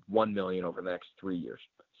than $1 million over the next 3 years.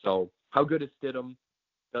 So how good is Stidham?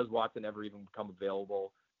 Does Watson ever even become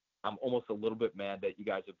available? I'm almost a little bit mad that you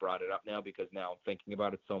guys have brought it up now, because now I'm thinking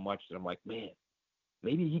about it so much that I'm like, man,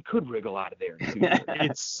 maybe he could wriggle out of there in 2 years.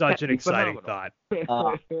 It's such an exciting thought. He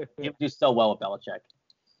would do so well with Belichick.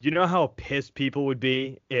 Do you know how pissed people would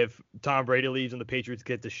be if Tom Brady leaves and the Patriots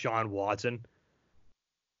get Deshaun Watson?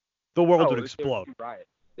 The world would explode.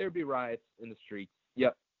 There'd be riots in the streets.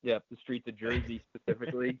 Yep. The streets of Jersey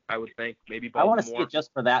specifically, I would think. Maybe Baltimore. I want to see it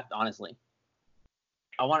just for that, honestly.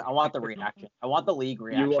 I want the reaction. I want the league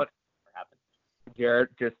reaction. Garrett,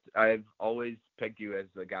 I've always pegged you as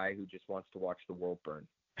a guy who just wants to watch the world burn.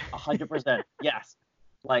 100%. Yes.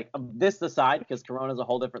 Like, this aside, because Corona's a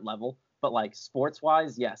whole different level, but like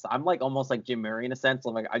sports-wise, yes, I'm like almost like Jim Murray in a sense.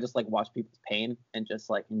 Like, I just like watch people's pain and just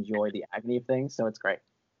like enjoy the agony of things. So it's great.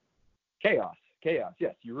 Chaos.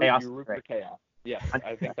 Yes, you root for chaos. Yes,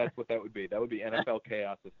 I think that's what that would be. That would be NFL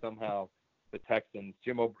chaos if somehow the Texans,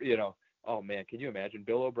 oh man, can you imagine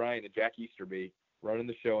Bill O'Brien and Jack Easterby running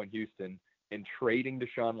the show in Houston and trading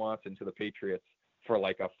Deshaun Watson to the Patriots for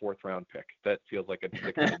like a 4th-round pick? That feels like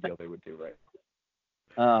the kind of deal they would do, right?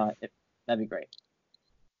 That'd be great.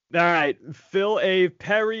 All right, Phil A.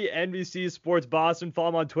 Perry, NBC Sports Boston. Follow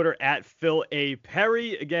him on Twitter at Phil A.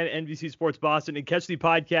 Perry. Again, NBC Sports Boston. And Catch the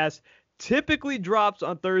Podcast typically drops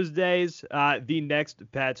on Thursdays, the next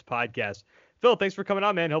Pats podcast. Phil, thanks for coming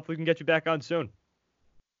on, man. Hopefully we can get you back on soon.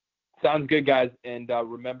 Sounds good, guys. And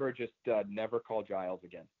remember, just never call Giles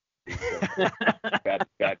again. Bad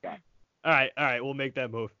guy. All right. We'll make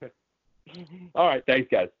that move. All right. Thanks,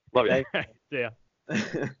 guys. Love you. Yeah.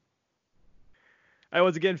 All right,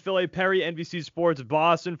 once again, Phil A. Perry, NBC Sports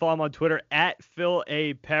Boston. Follow him on Twitter at Phil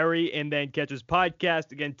A. Perry, and then catch his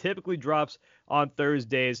podcast. Again, typically drops on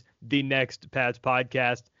Thursdays, the next Pats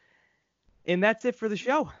podcast. And that's it for the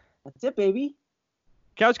show. That's it, baby.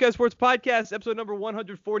 Couch Guy Sports Podcast, episode number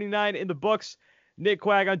 149 in the books. Nick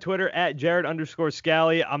Quag on Twitter at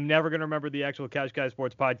Jared_Scally. I'm never going to remember the actual Couch Guy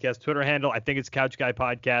Sports Podcast Twitter handle. I think it's Couch Guy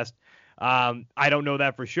Podcast. I don't know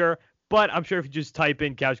that for sure, but I'm sure if you just type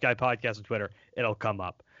in Couch Guy Podcast on Twitter, it'll come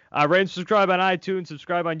up. Rate and subscribe on iTunes,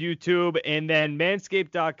 subscribe on YouTube, and then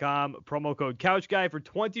manscaped.com, promo code CouchGuy for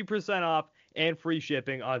 20% off and free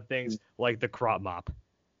shipping on things like the crop mop.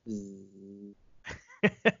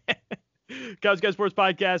 Couch Guy Sports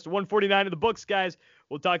Podcast, 149 in the books, guys.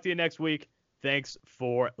 We'll talk to you next week. Thanks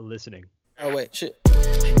for listening. Oh, wait, shit.